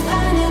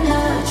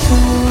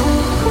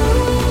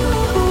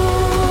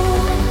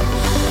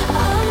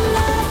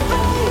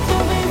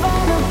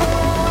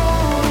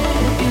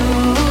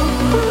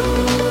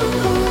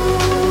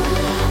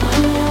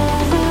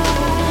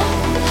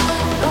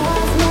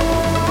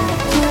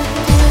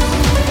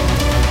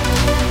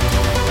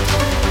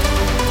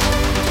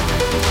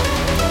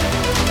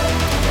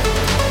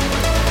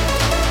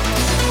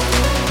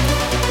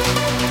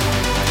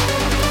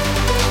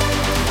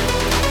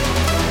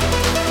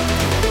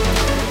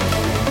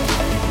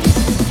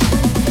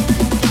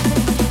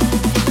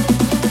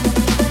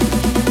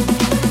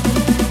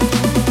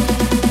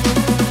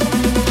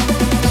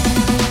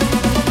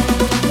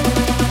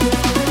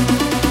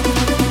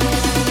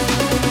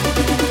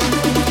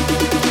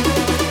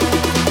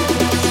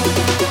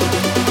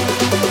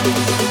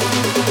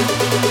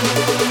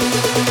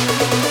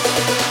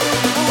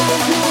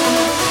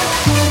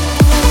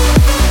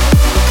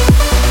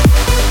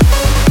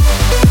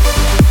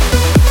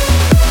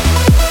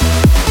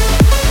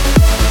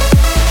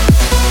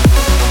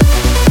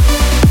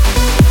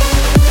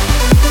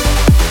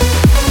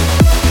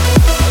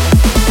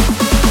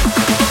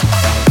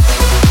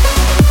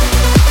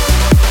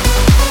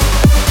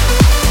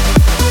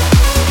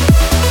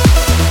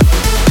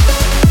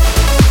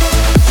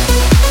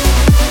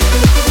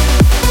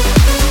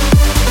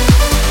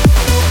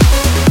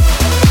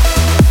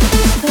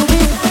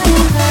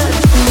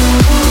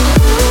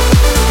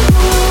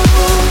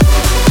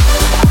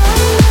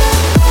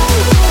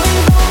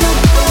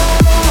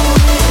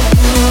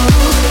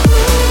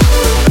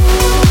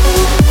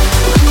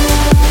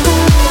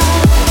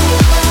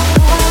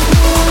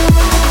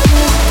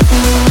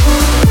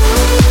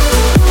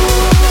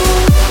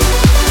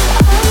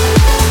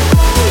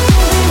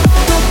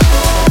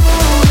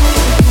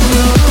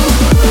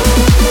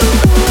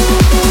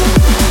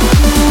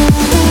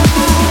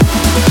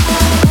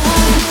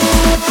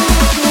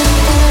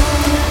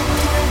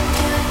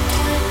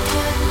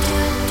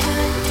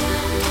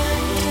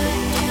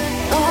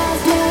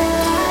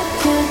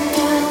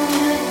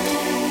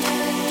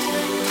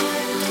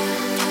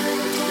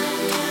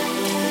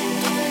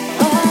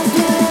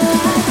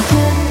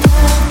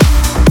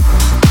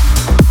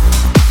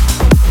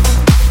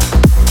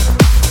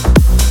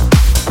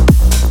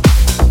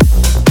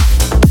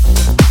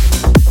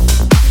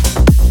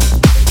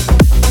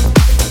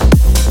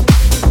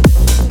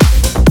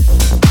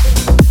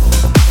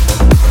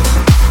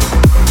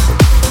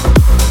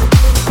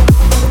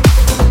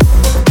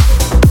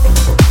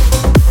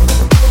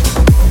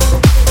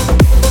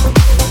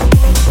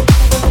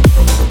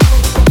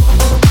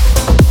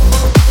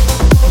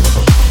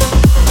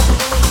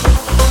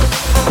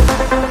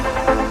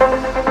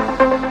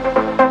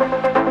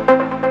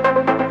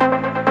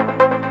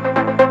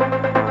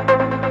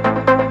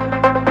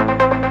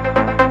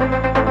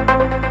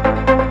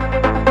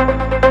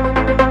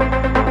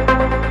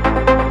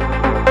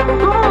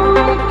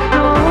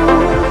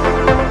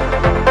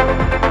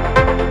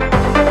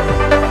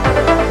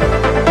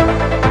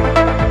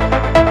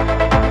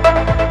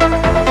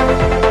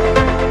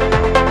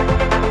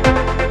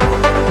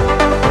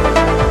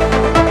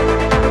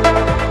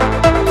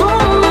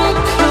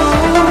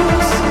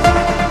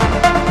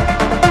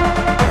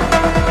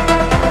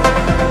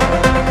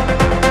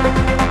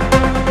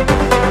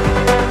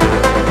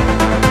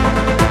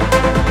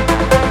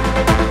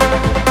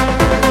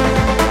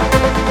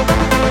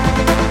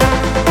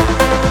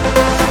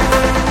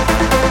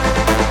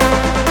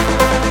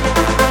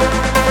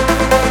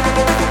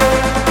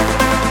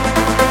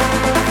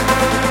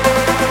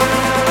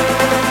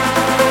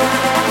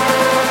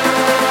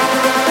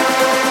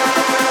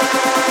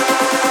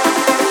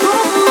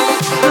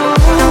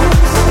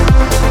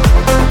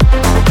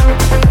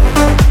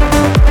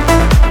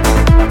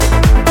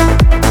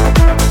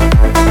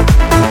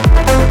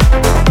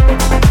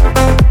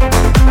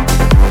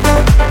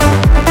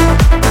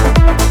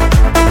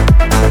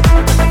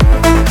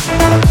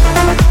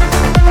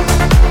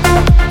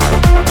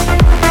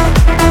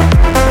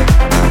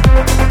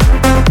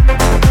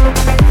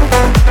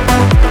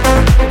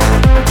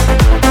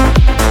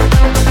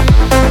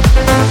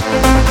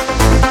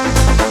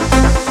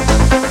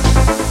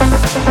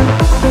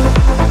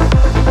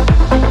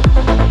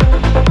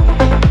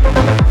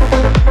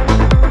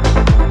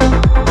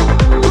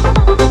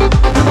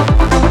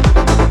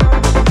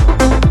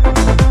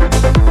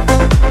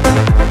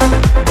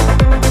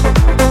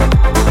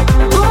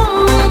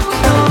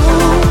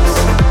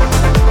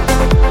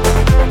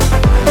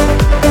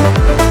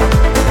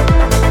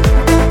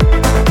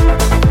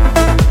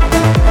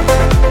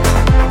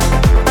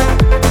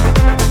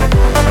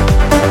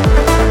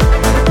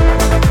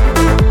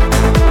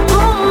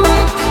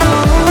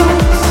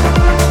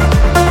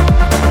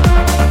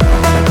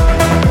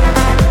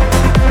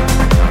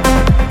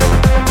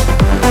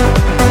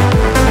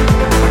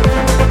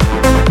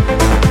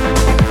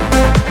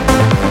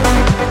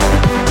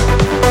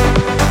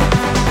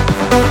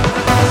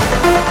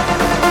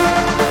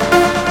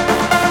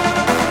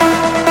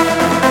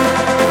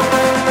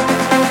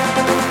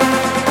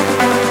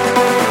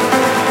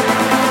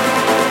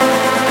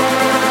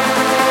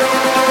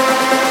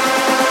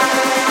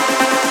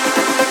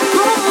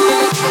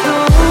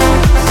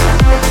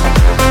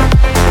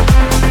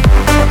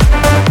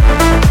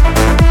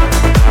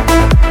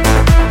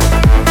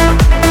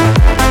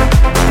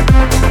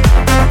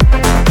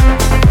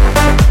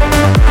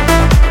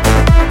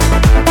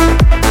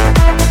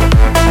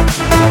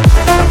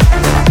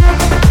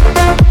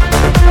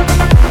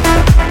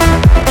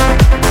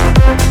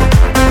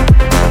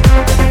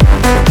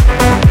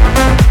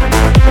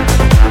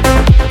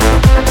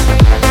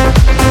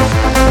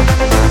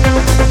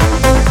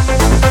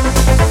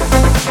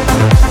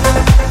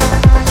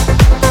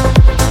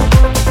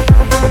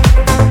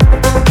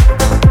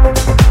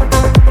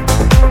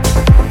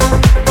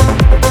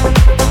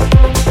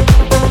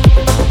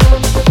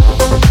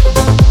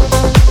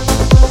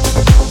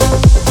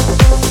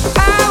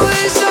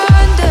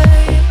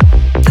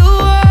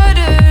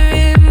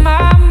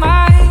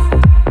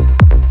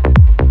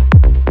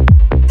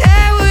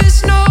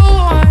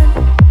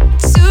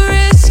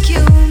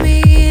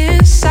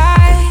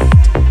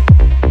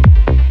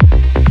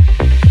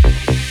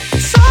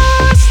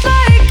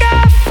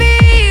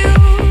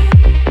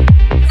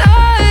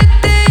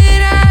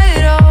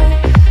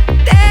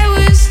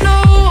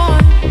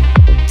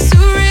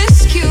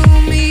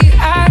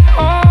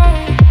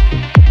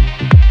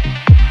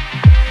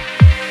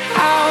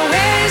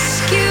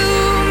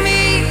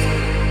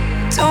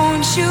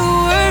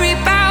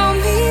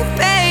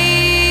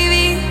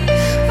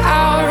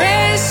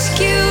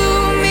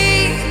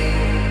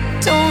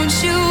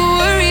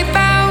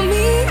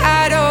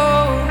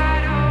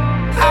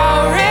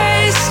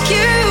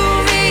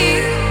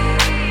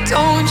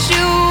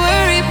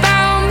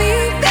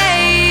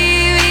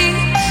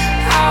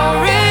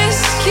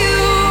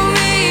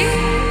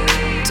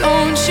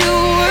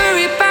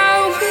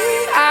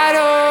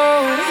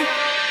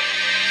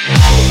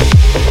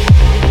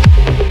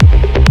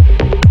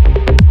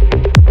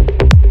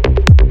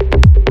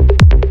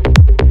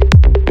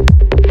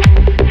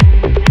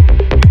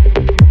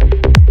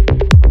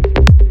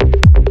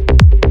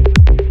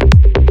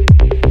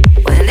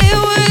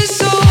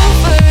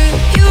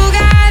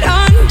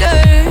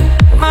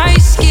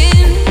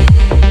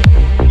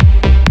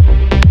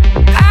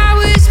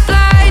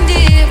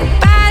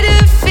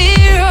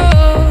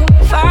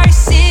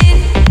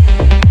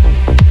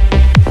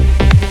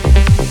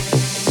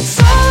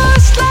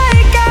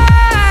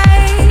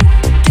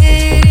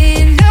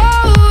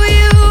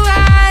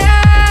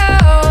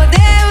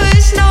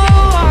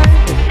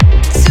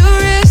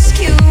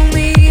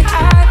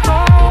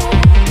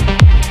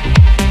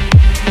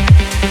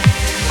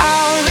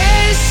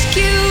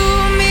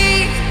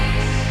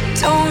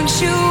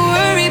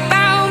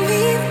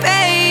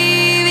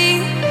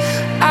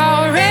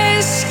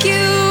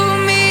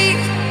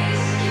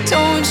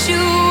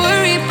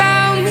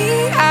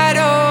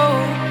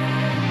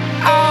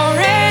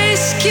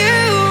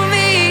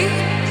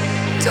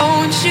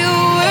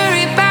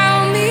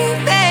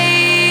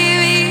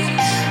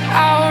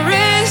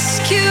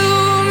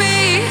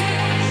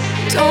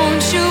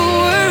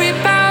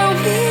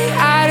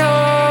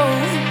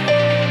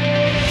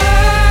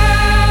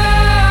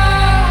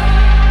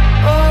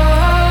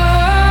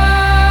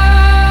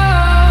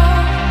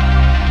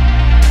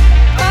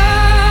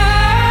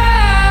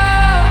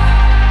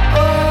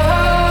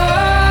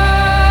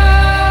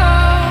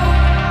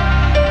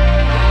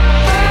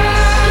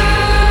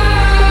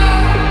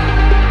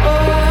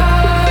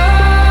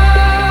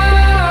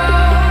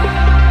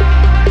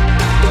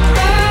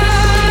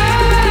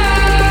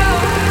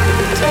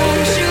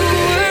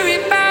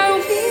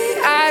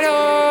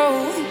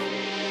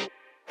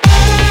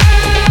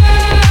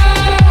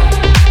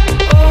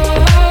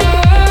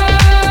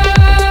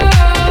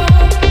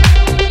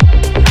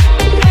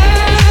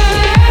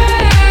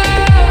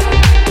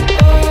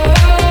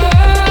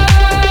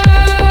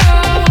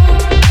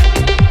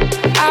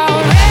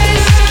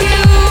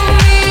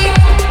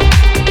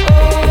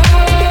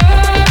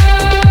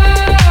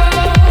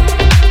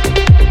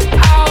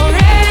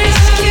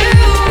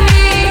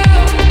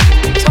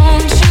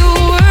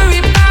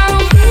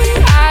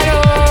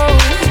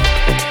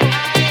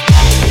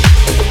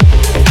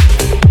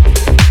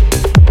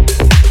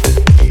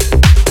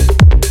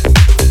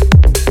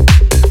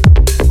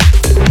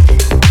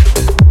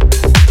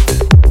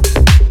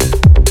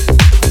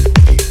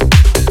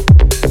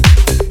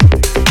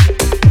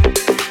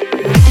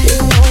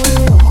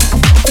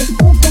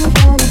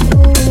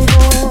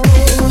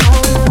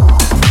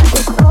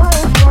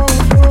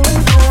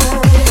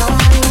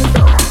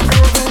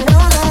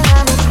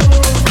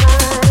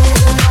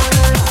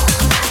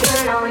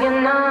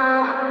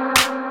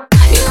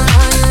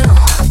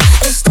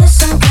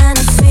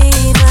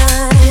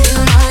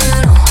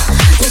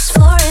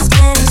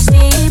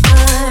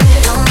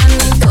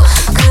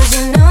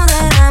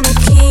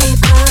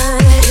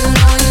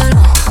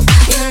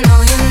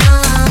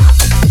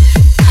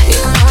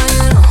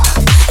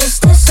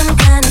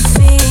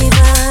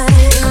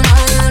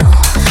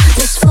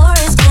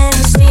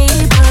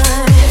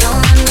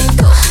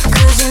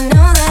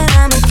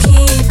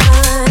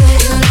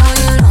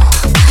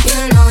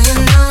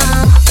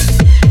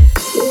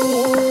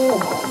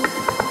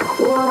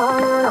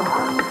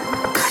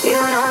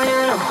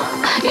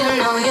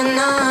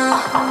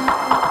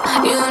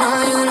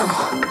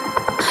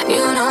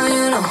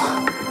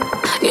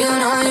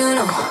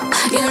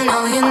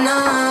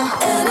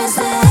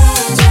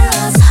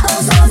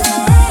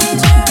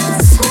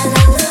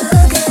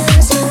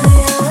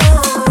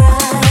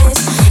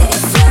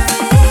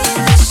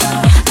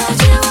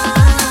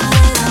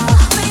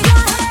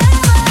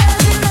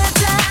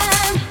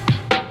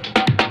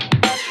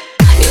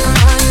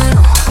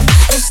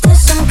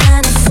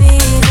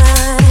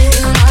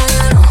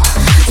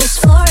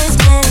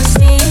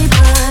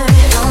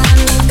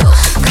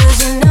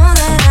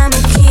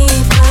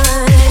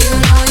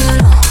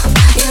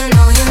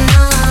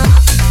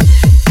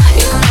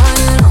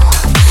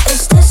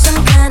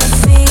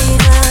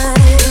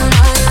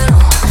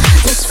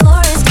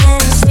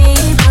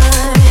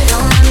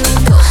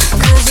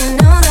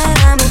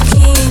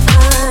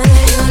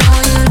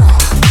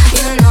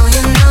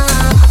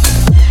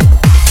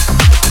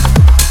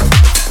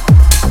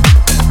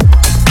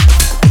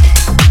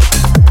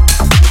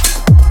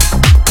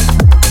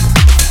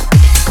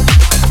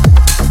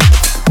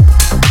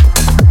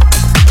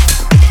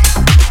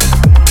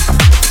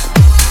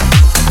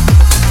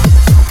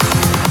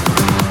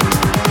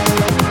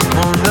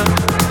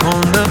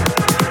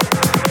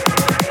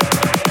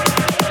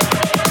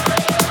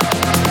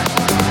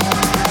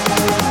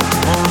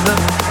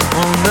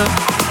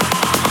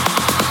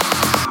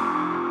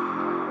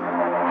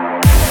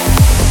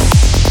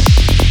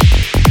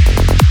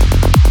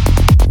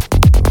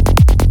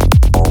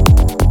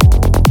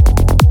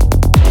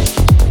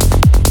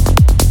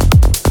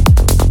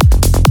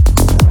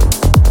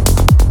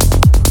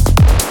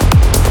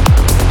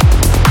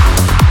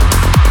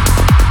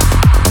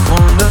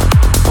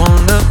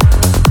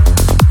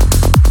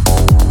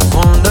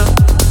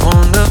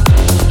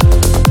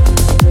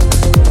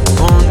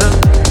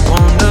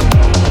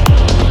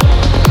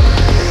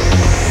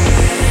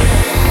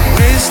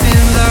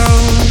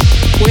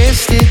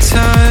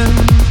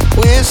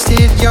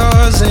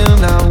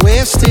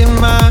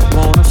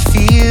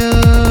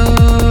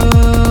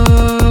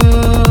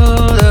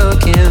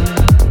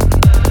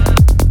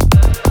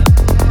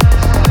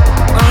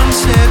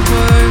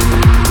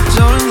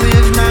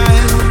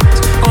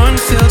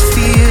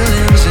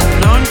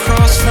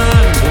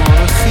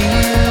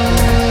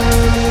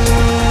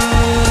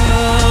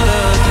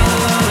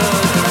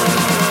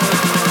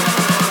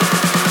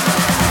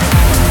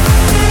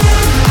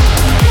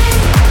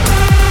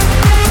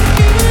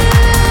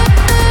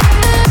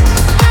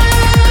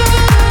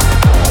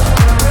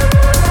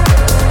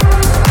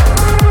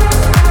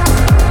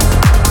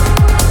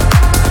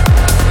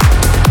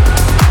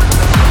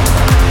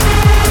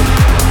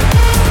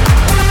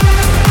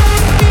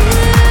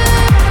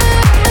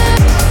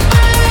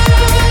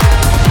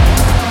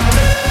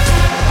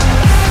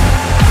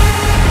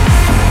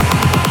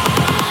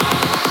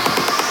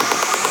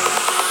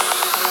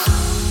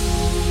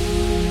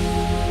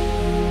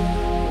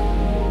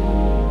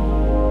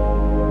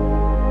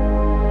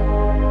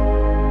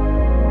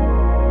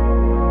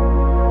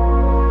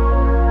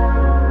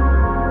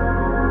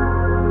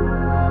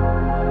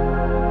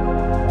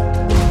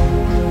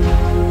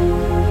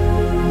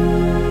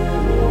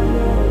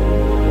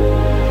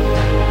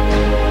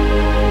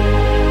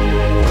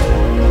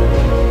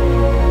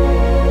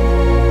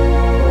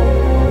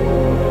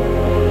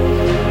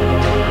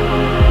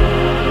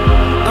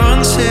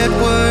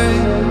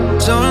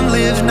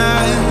the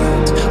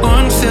night,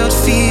 unfelt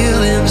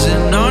feelings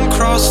and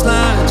uncrossed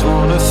lines.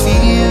 Wanna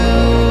feel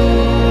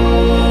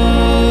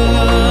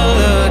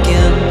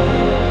again.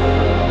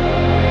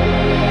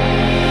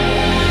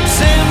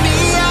 Send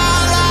me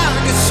out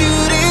like a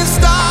shooting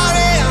star,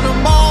 and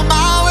I'm on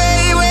my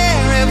way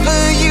wherever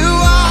you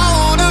are.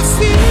 Wanna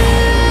feel.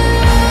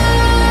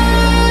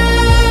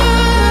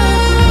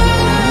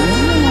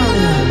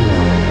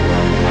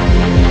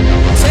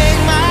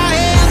 Take my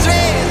hands,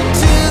 raise them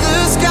to the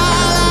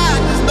sky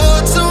like there's no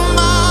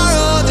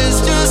tomorrow. There's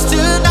just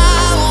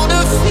tonight.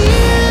 Wanna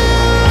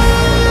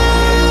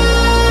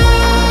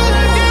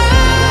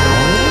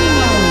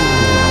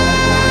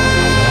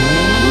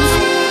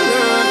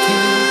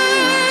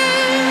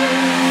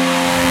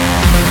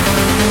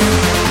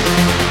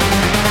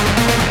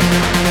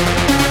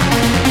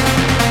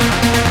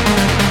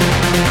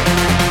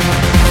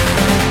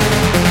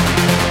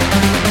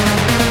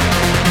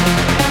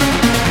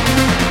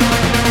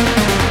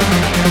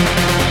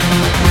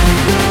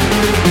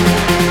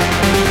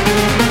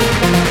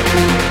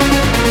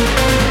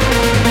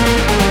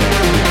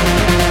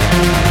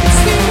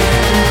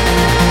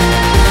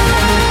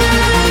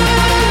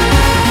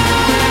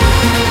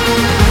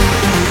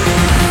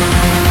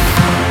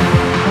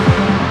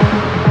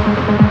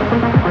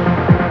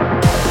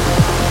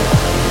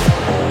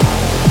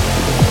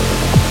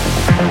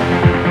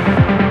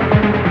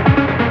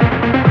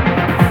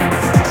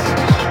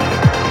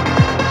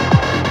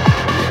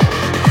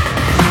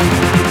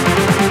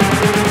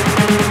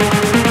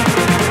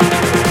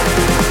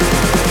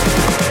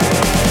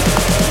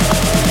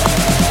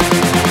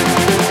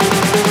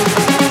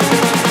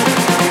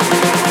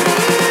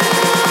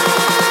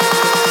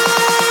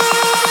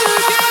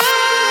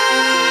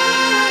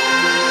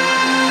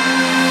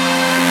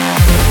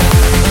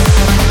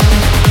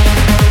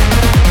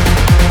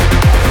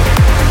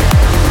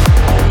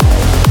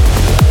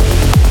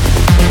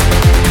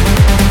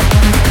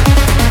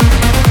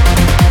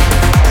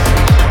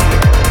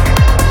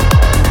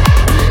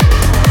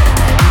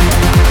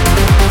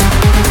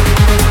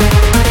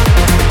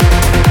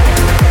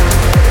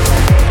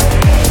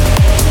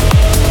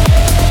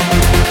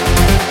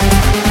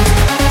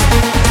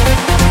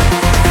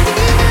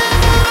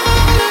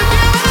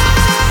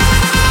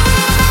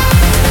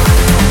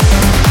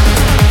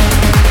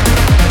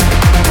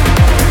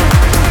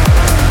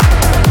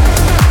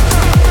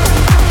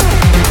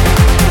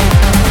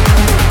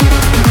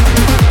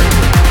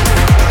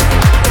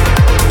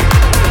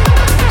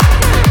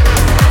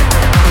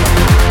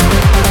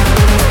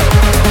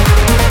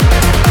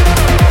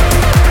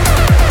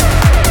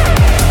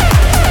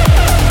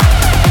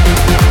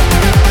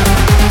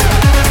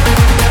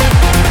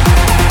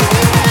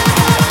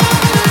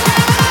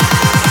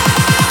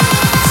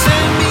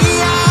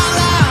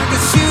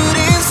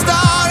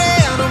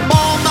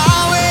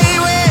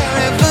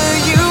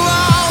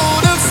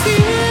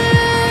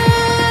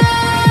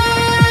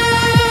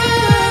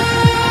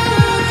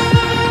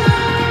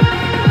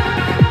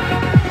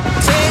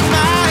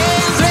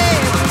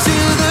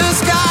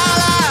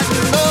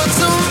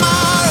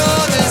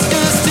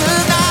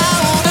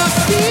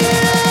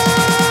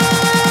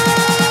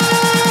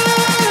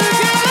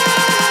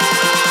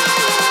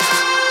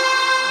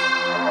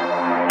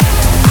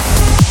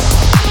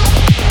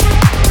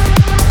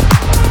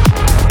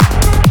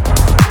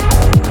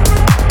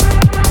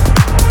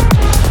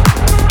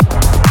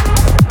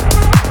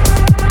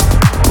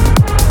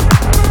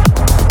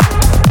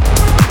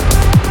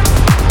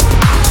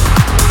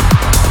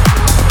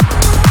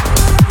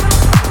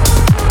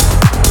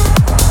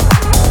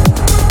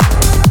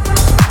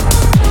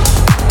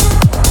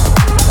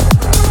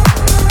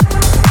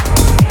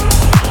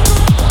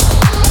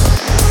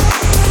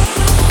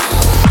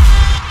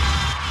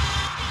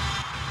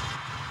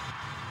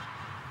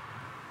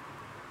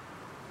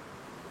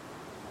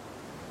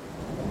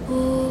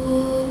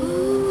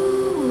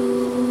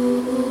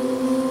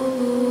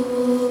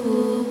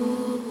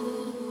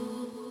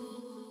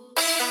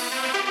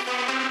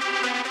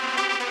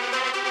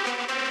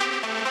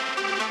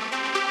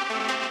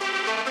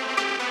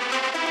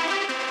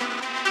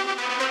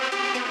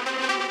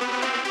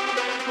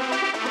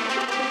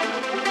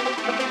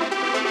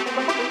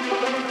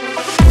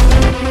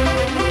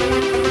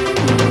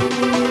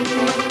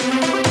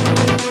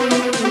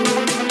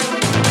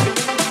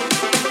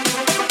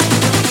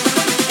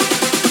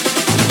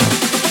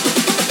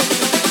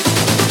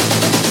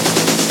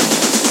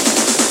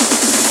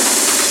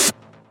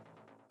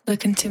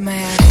Look into my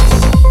eyes.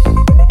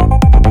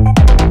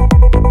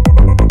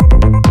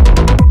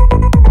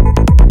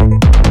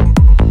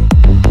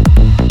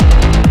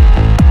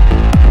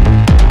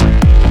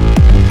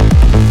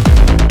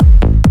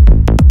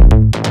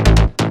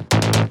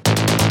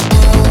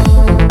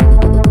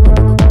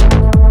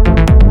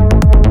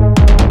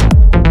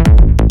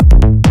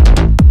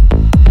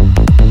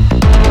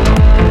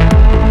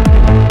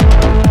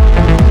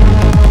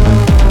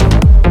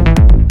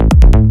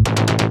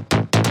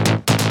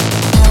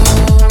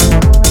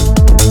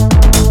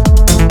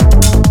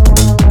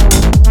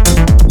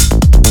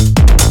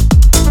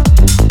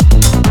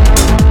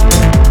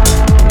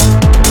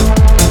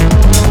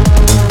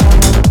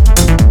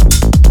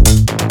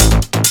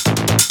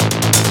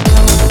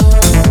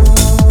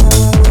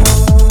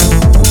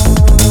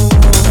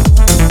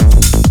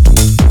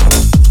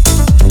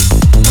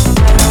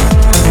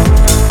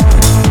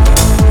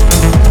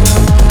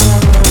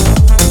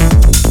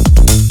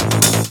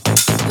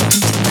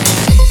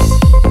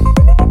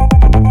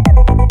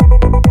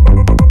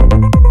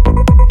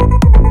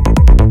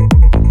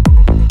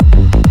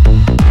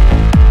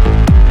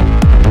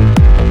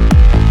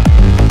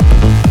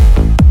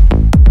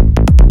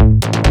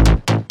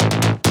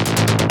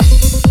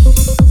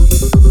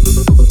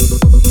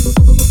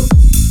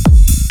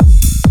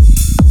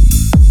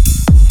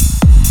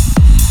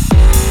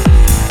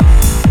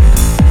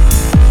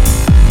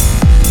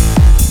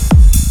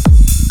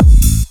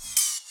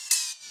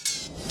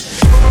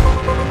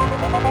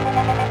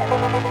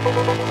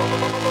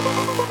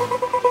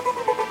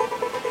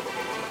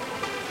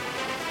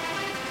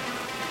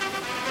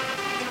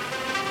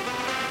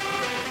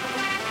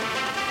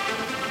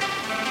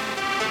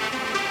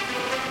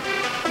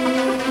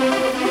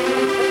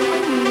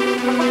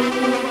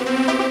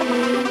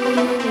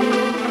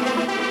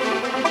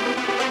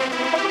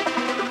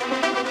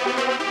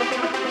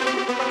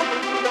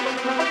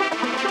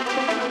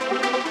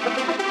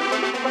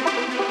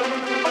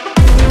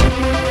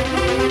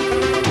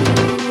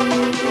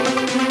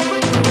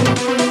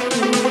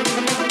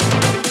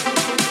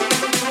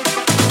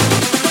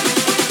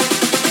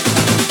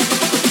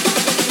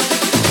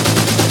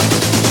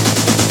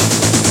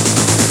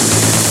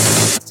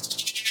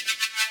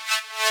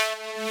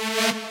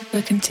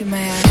 Look into my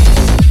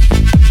eyes.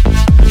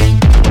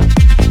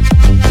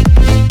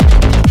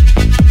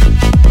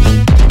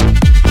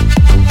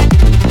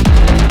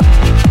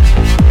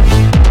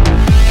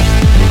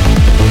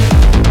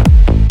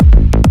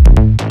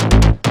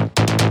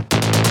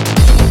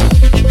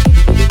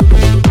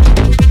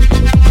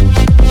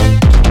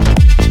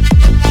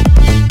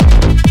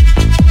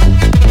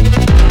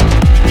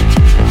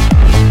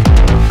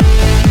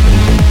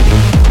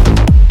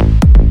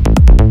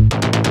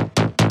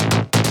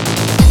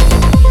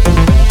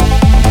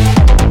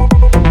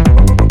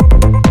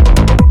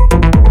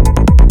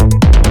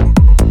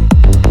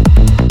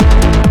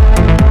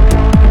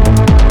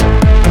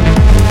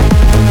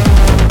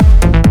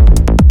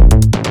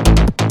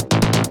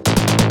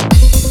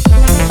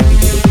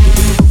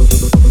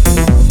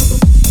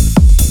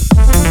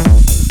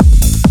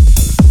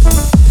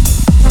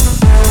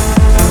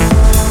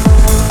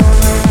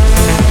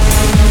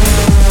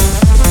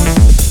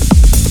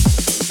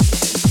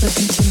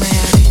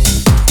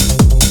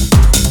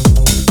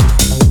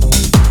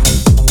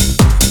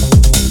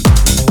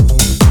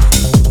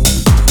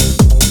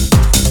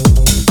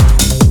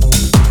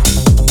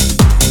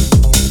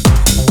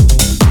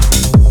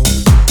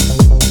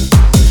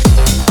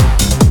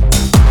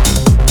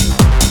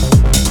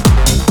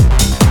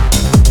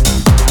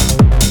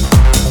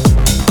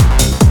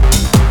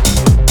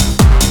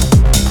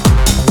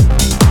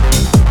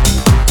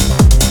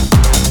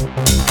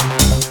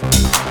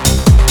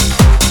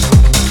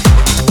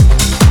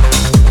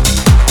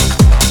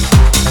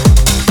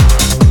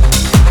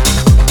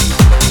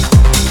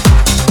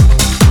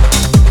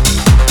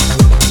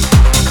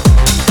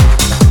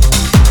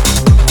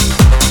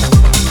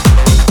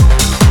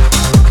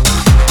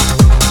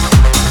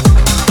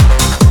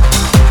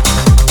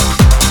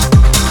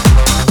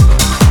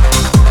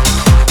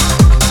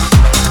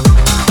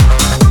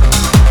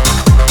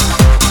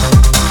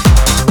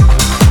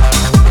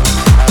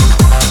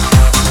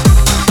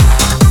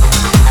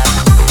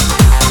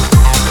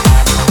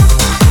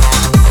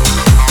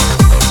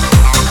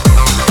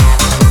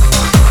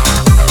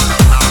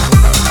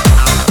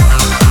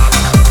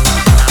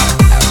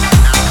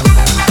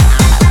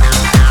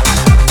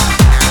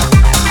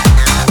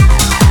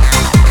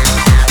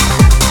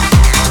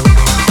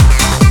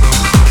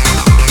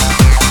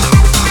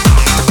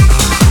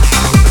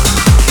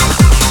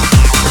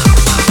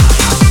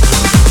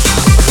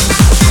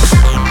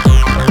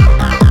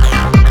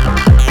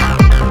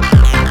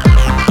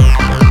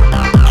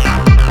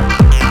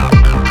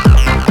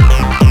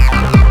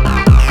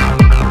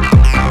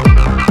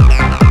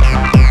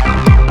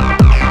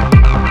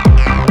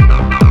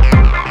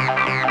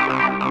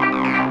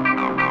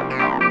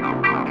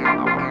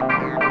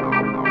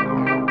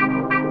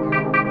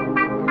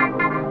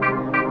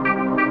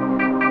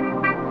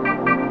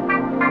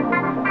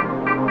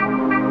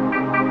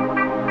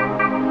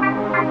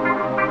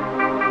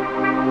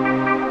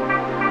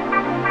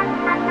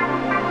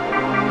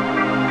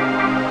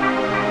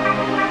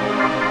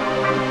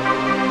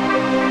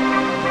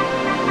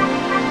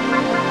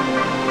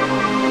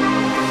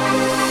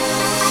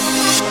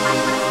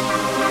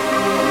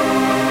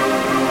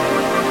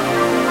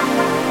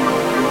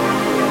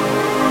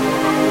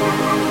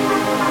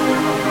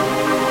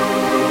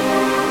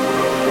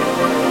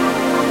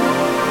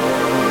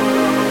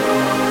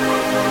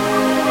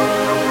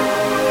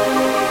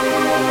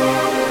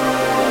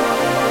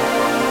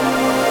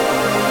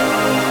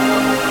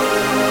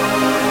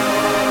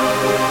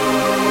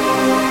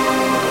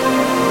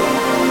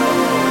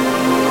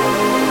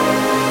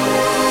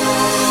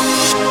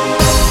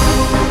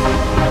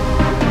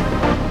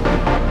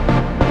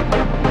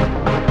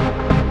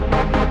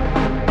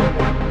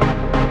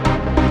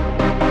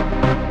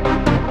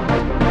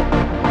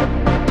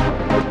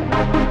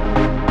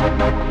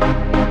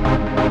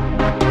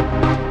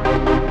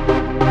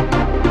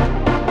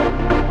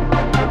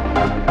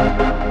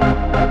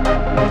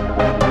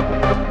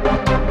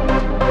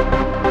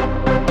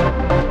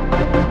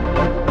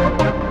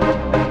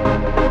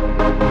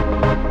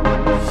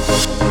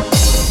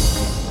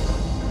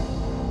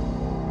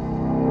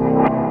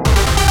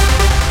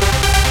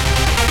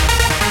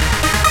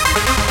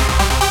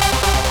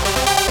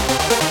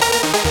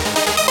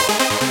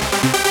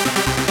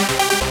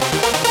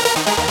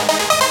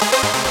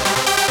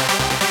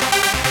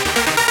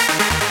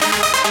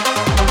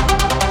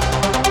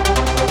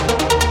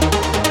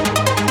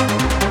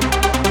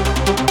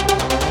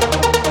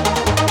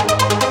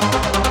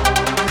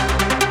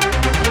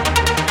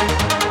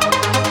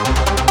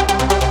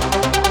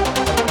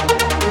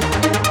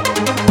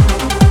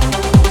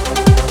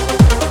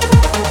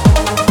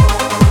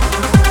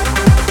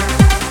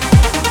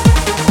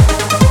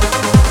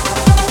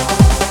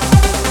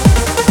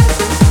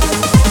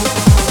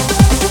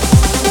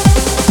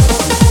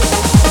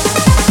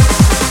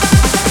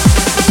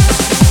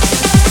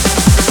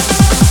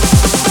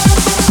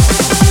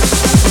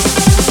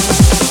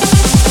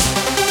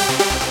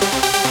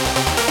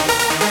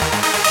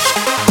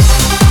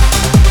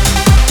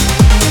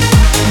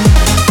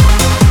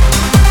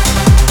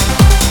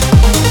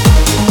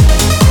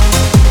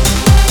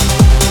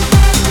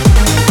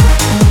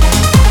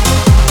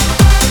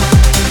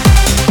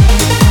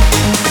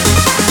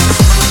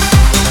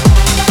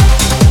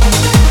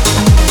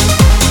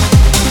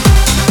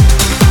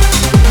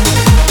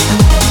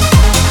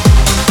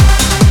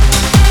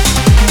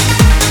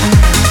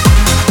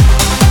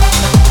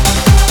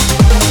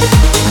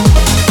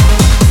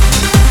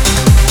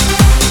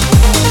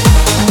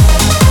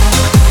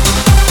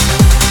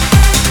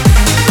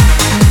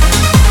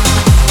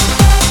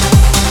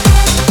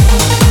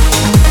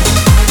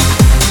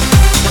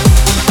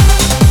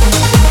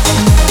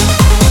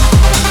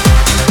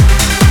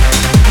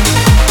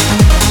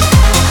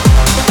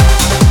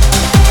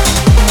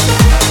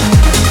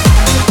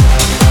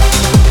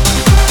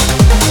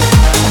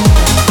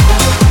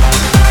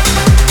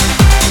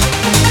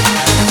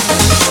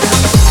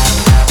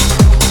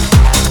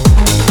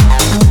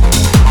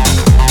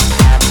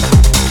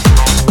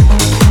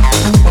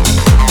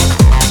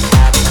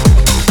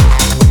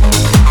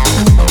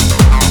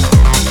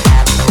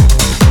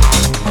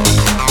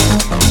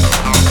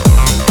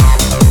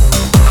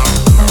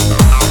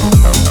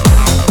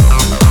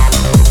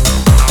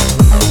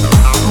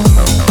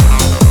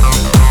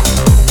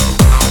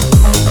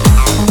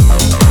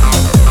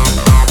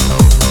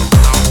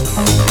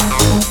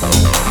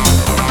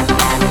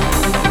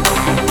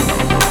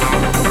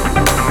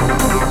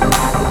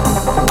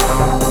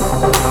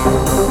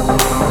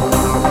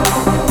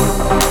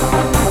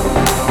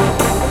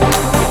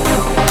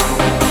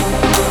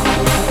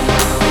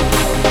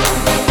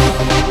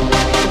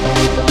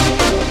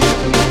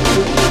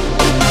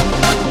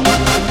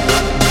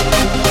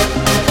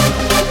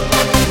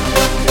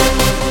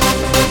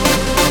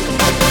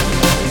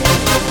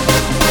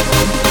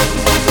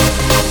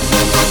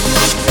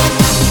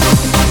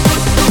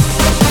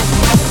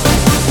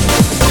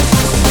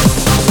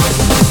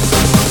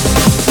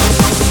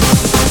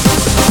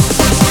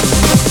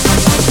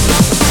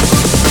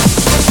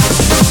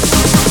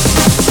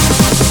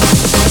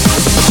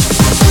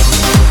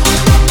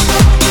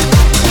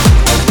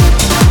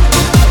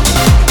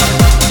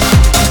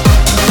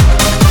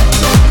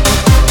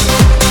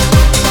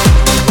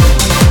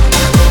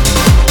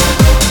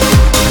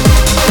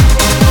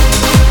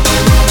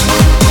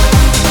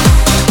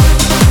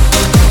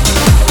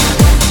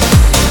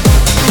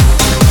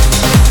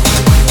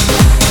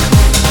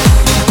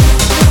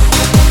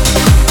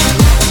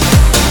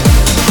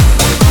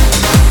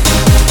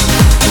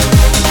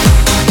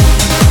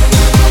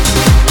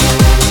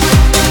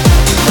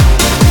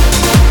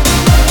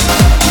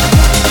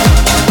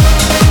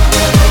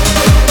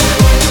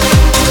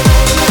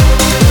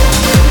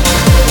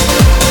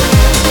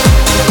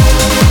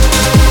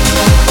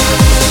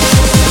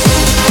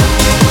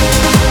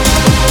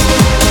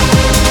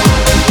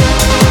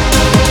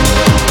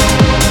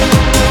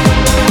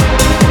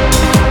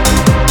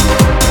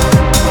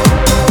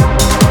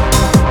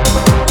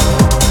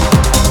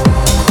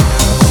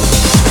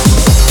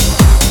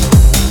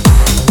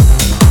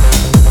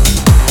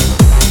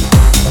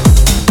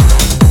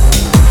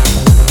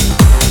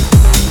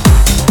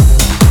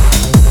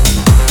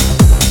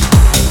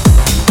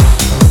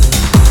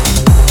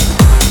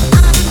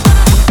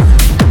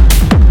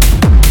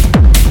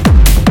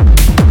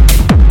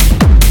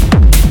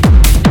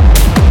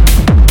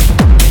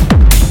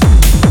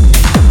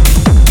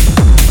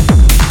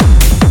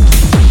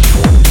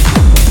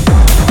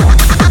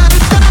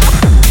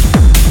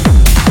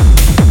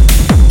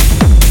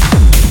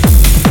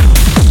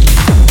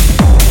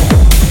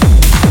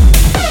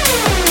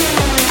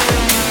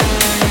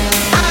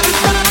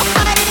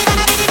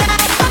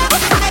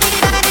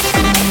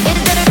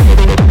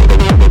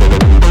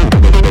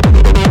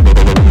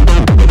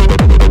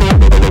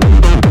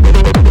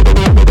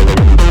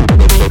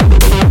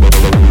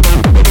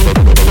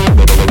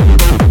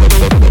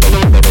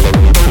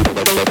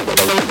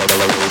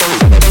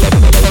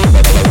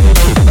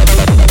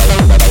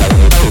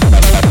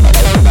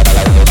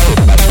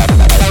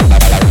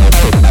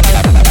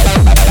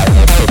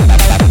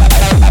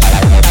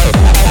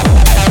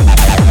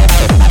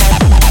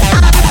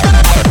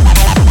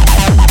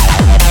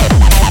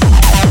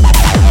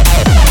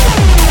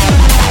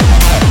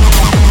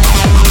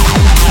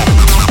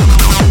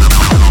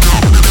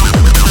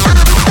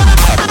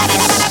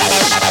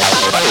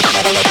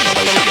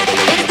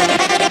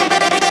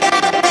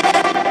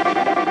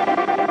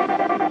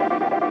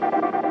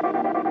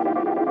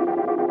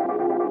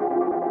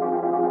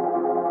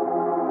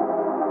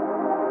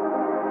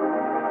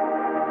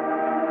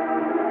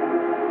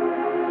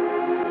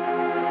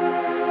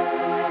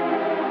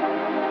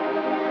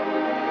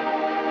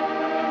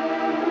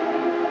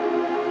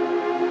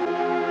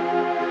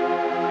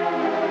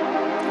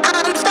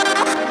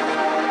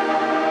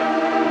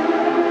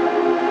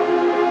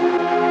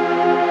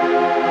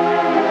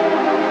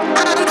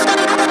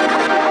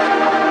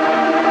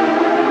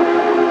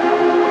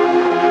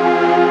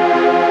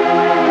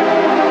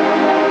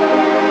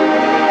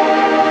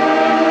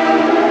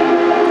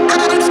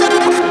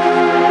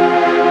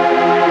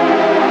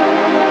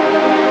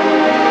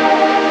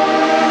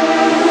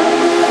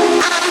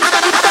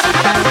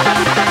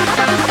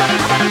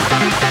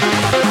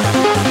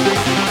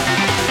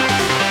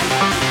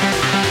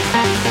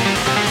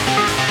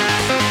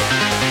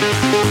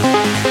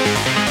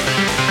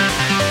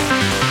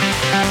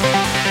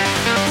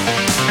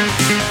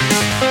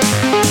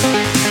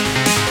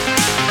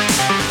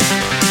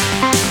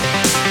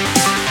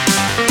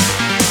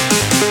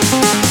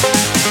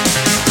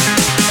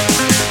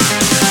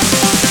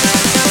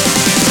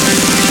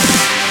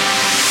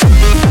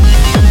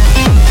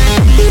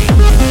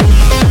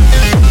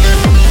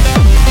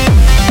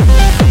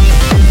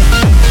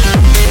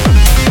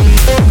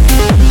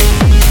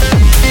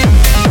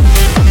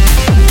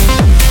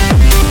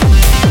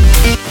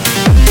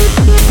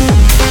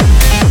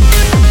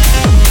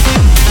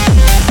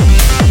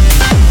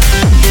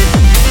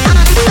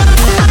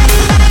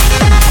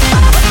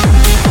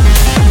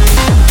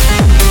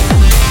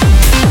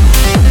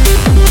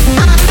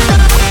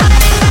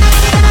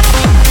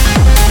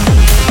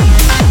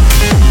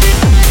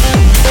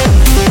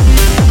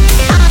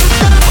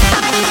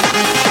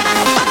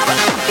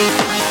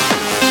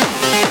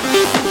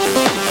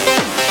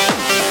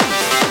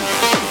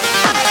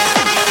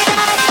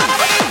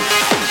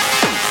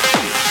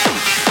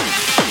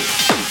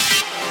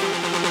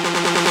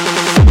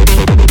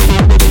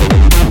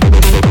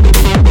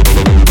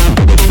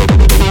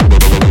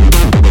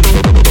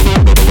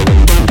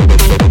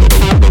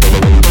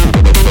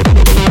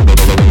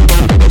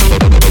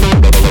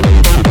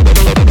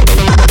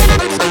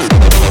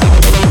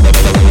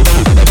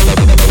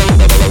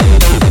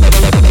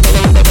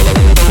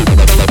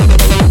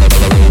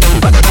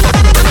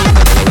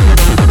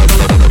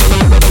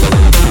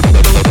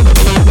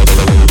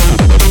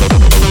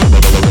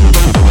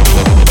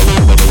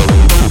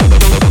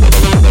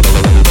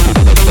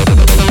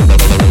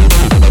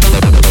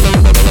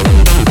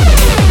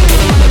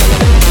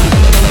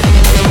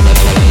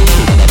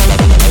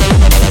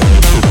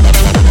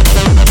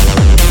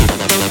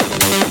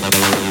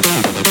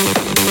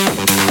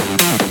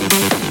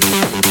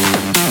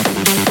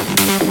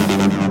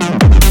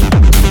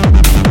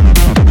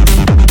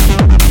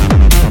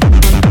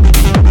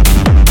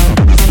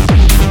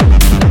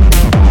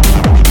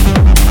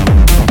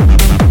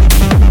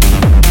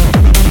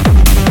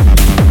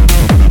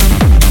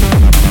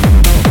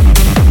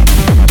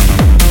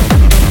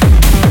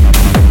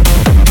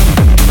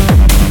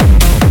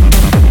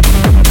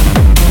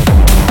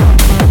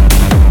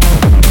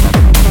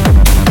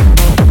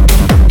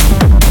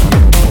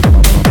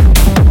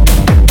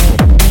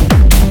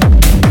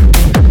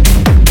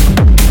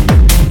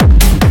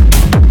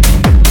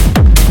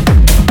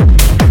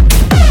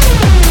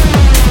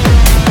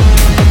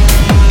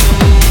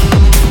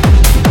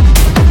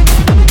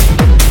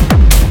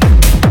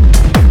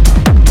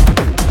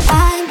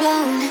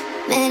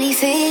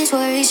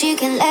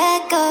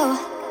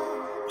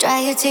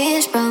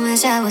 tears,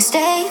 promise I will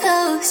stay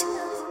close.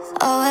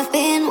 Oh, I've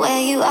been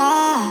where you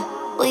are.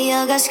 We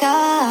all got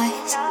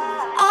scars.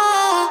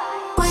 Oh,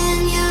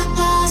 when you're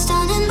lost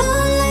on a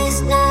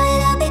moonless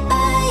night, I'll be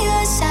by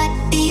your side,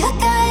 be your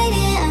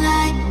guiding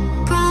light.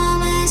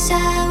 Promise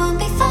I won't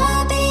be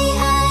far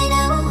behind.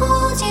 I will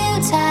hold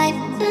you tight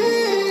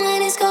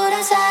when it's cold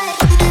outside.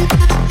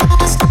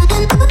 Lost on a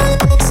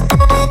moonless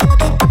night, I'll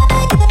be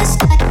by your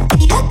side,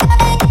 be your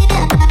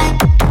guiding light.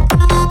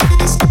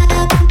 Promise I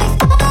won't be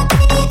far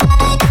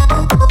behind. I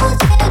will hold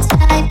you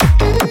tight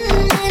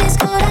when it's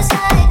cold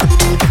outside.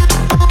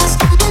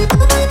 Lost on a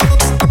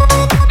moonless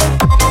night, I'll be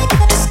by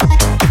your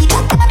side, be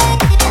your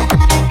guiding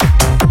light.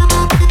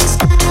 Promise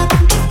I won't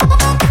be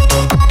far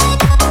behind.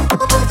 I will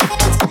hold you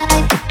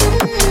tight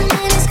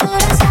when it's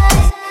cold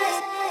outside.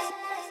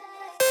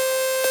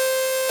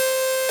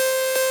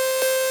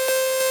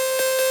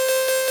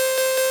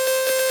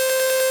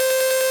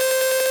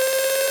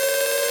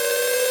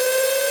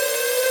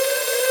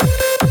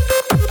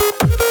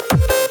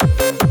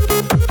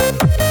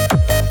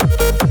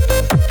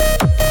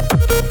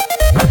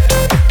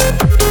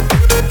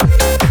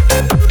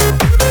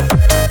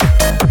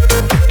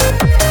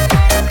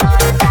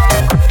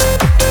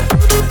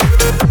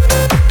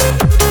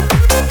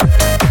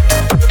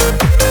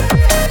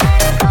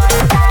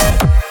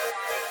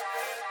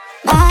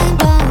 Mind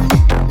blown,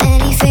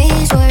 many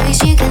fears,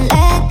 worries you can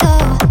let go.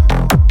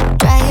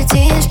 Dry your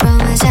tears,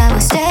 promise I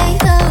will stay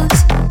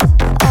close.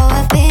 Oh,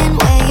 I've been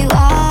where you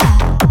are.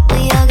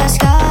 We all got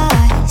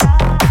scars.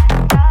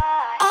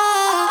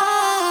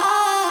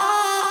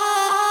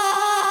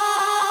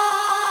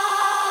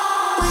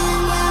 When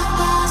you're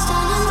lost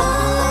on a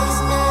moonless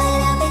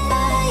night, I'll be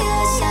by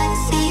your side,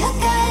 be your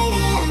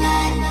guiding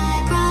light.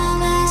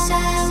 Promise I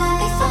won't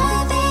be far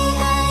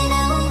behind. I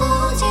will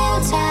hold you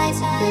tight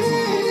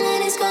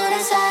when it's cold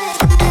outside.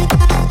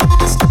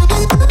 Lost on a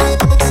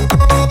moonless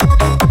night, I'll be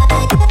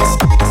by your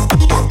side,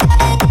 be your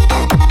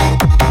guiding light.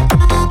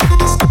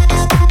 Promise I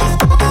won't be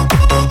far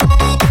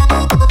behind. I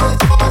will hold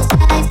you tight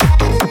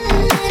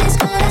when it's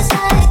cold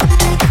outside.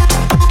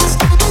 Lost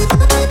on a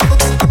moonless night, I'll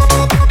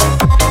be by your side,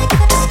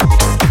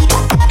 be your guiding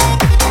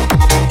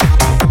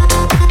light.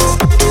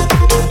 Promise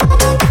I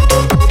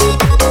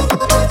won't be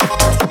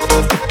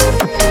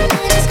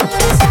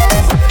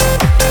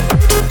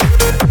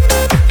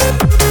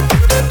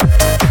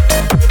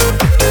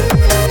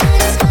far behind.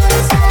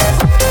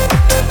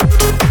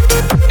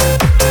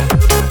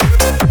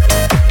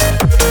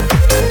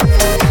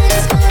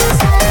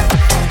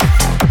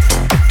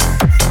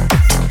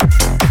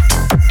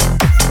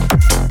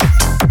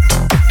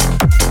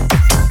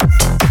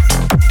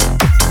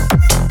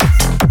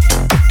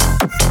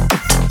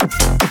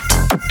 I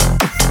will hold you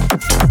tight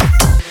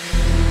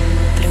when it's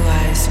cold outside. Blue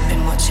eyes,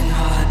 been watching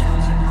hard.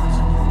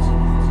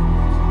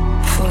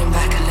 Falling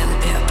back a little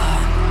bit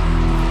apart.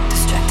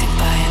 Distracted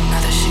by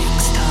another shooting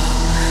star.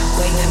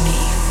 Wait for me,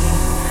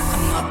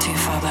 I'm not too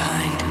far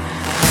behind.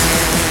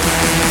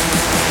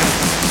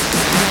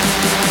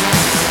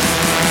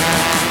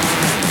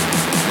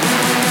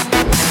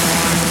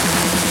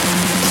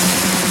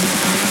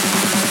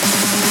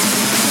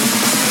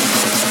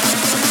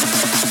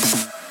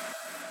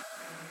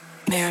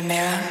 Mirror,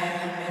 mirror,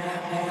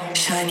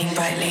 shining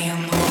brightly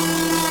on the wall.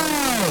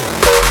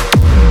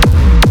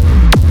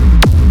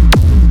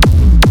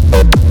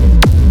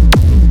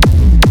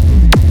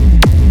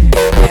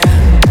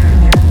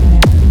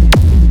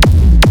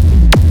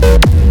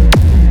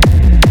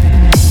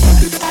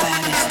 Who's the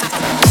baddest of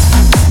them?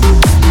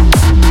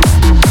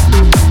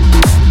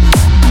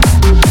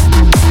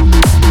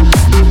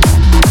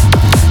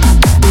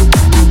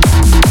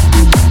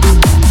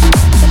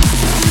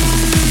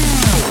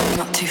 I'm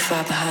not too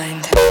far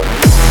behind.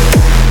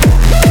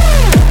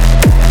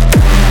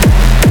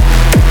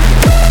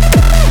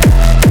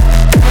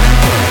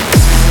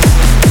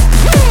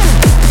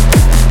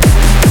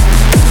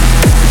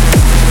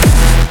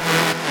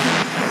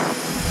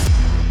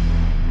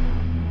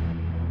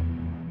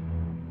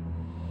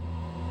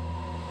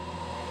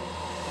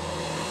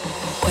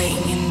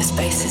 Waiting in the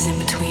spaces in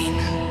between.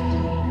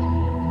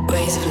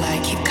 Rays of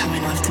light keep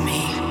coming after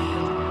me.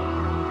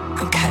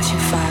 I'm catching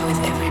fire with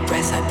every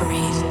breath I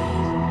breathe.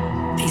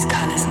 These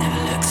colors never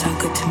look so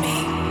good to me.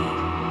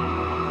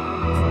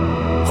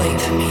 Wait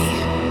for me.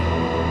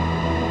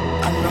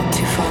 I'm not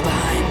too far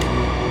behind.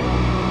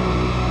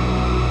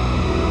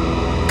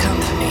 Come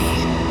for me.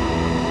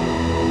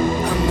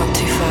 I'm not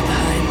too far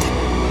behind.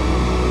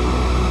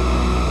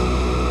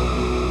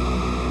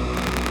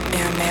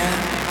 Mirror, mirror.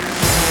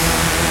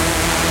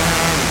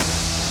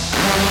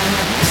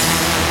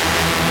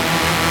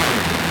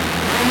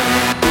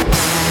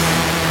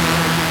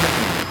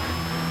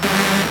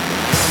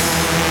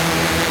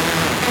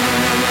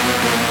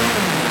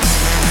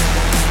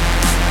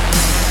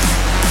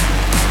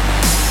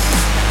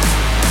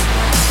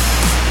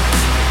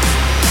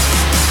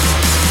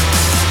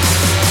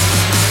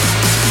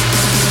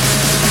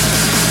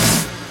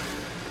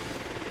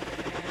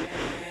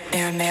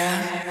 Mirror,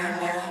 mirror,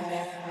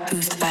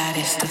 who's the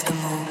baddest of them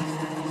all?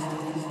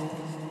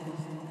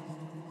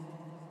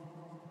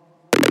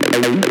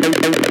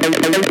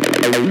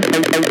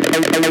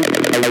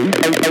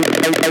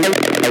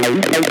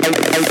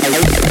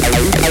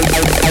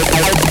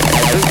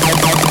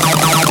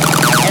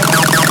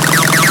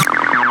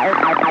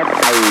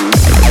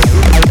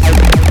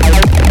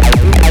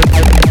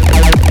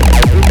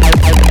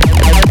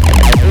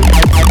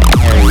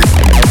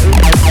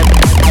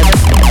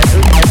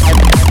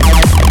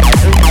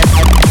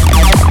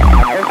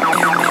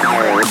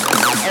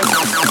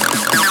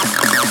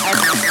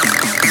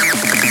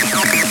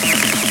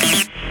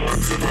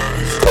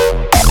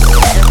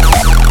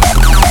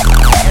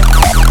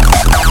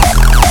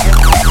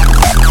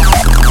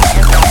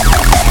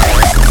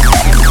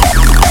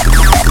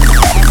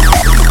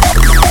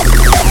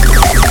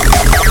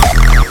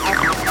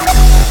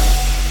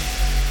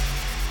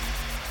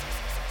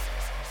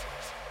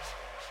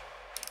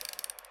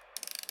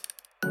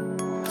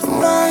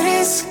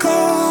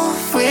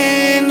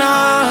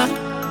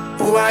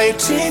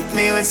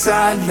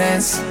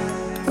 Silence.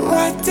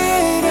 What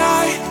did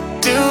I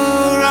do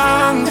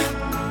wrong?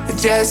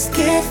 Just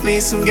give me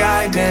some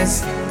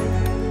guidance.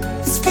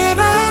 It's been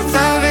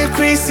another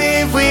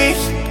crazy week.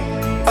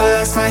 I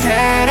lost my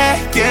head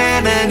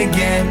again and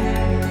again.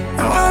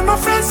 And when my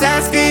friends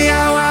ask me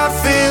how I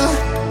feel,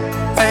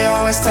 I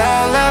always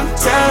tell them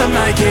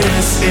like it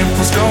is. It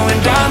was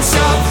going down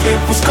south,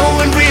 it was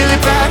going really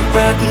bad,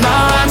 but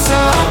now I'm so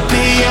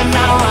happy and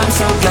now I'm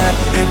so glad.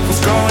 It was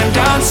going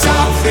down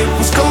south, it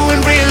was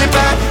going really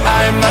bad.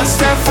 I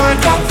must have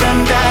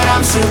forgotten that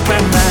I'm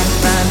Superman.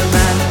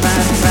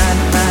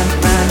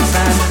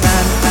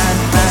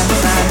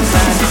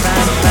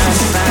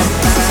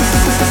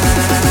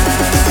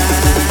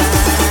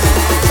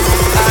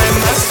 I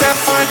must have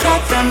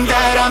forgotten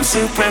that I'm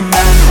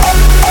Superman.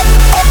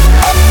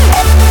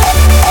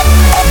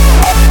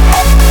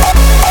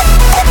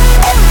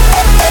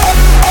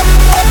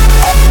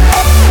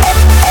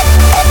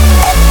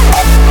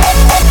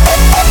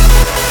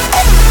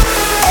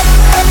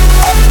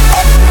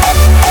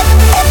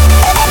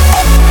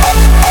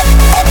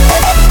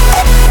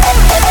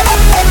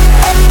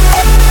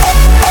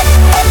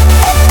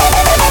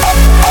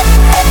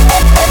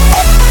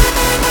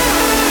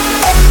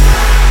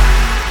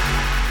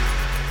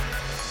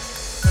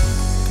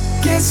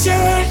 Guess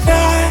you're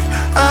not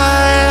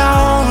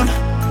alone.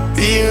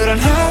 You don't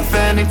have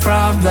any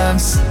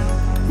problems.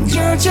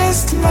 You're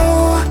just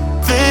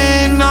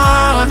moving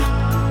on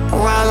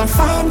while I'm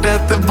found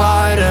at the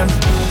bottom.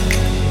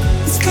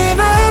 It's been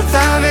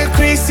another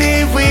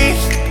crazy week.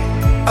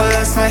 I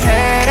lost my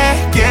head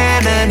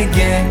again and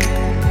again.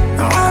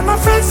 And when my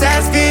friends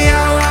ask me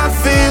how I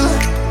feel,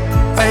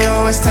 I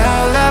always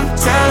tell them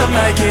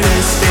like it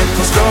is. It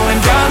was going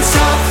down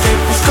south, it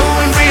was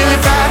going really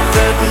bad,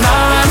 but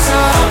now I'm so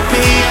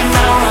happy and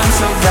now I'm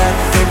so glad.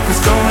 It was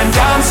going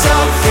down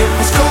south, it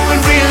was going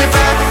really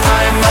bad.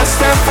 I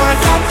must have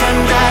forgotten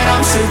that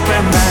I'm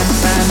Superman.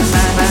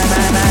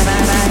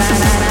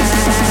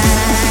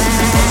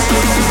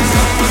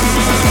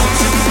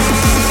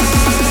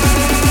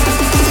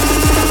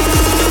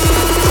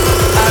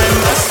 I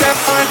must have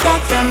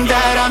forgotten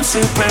that I'm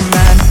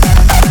Superman.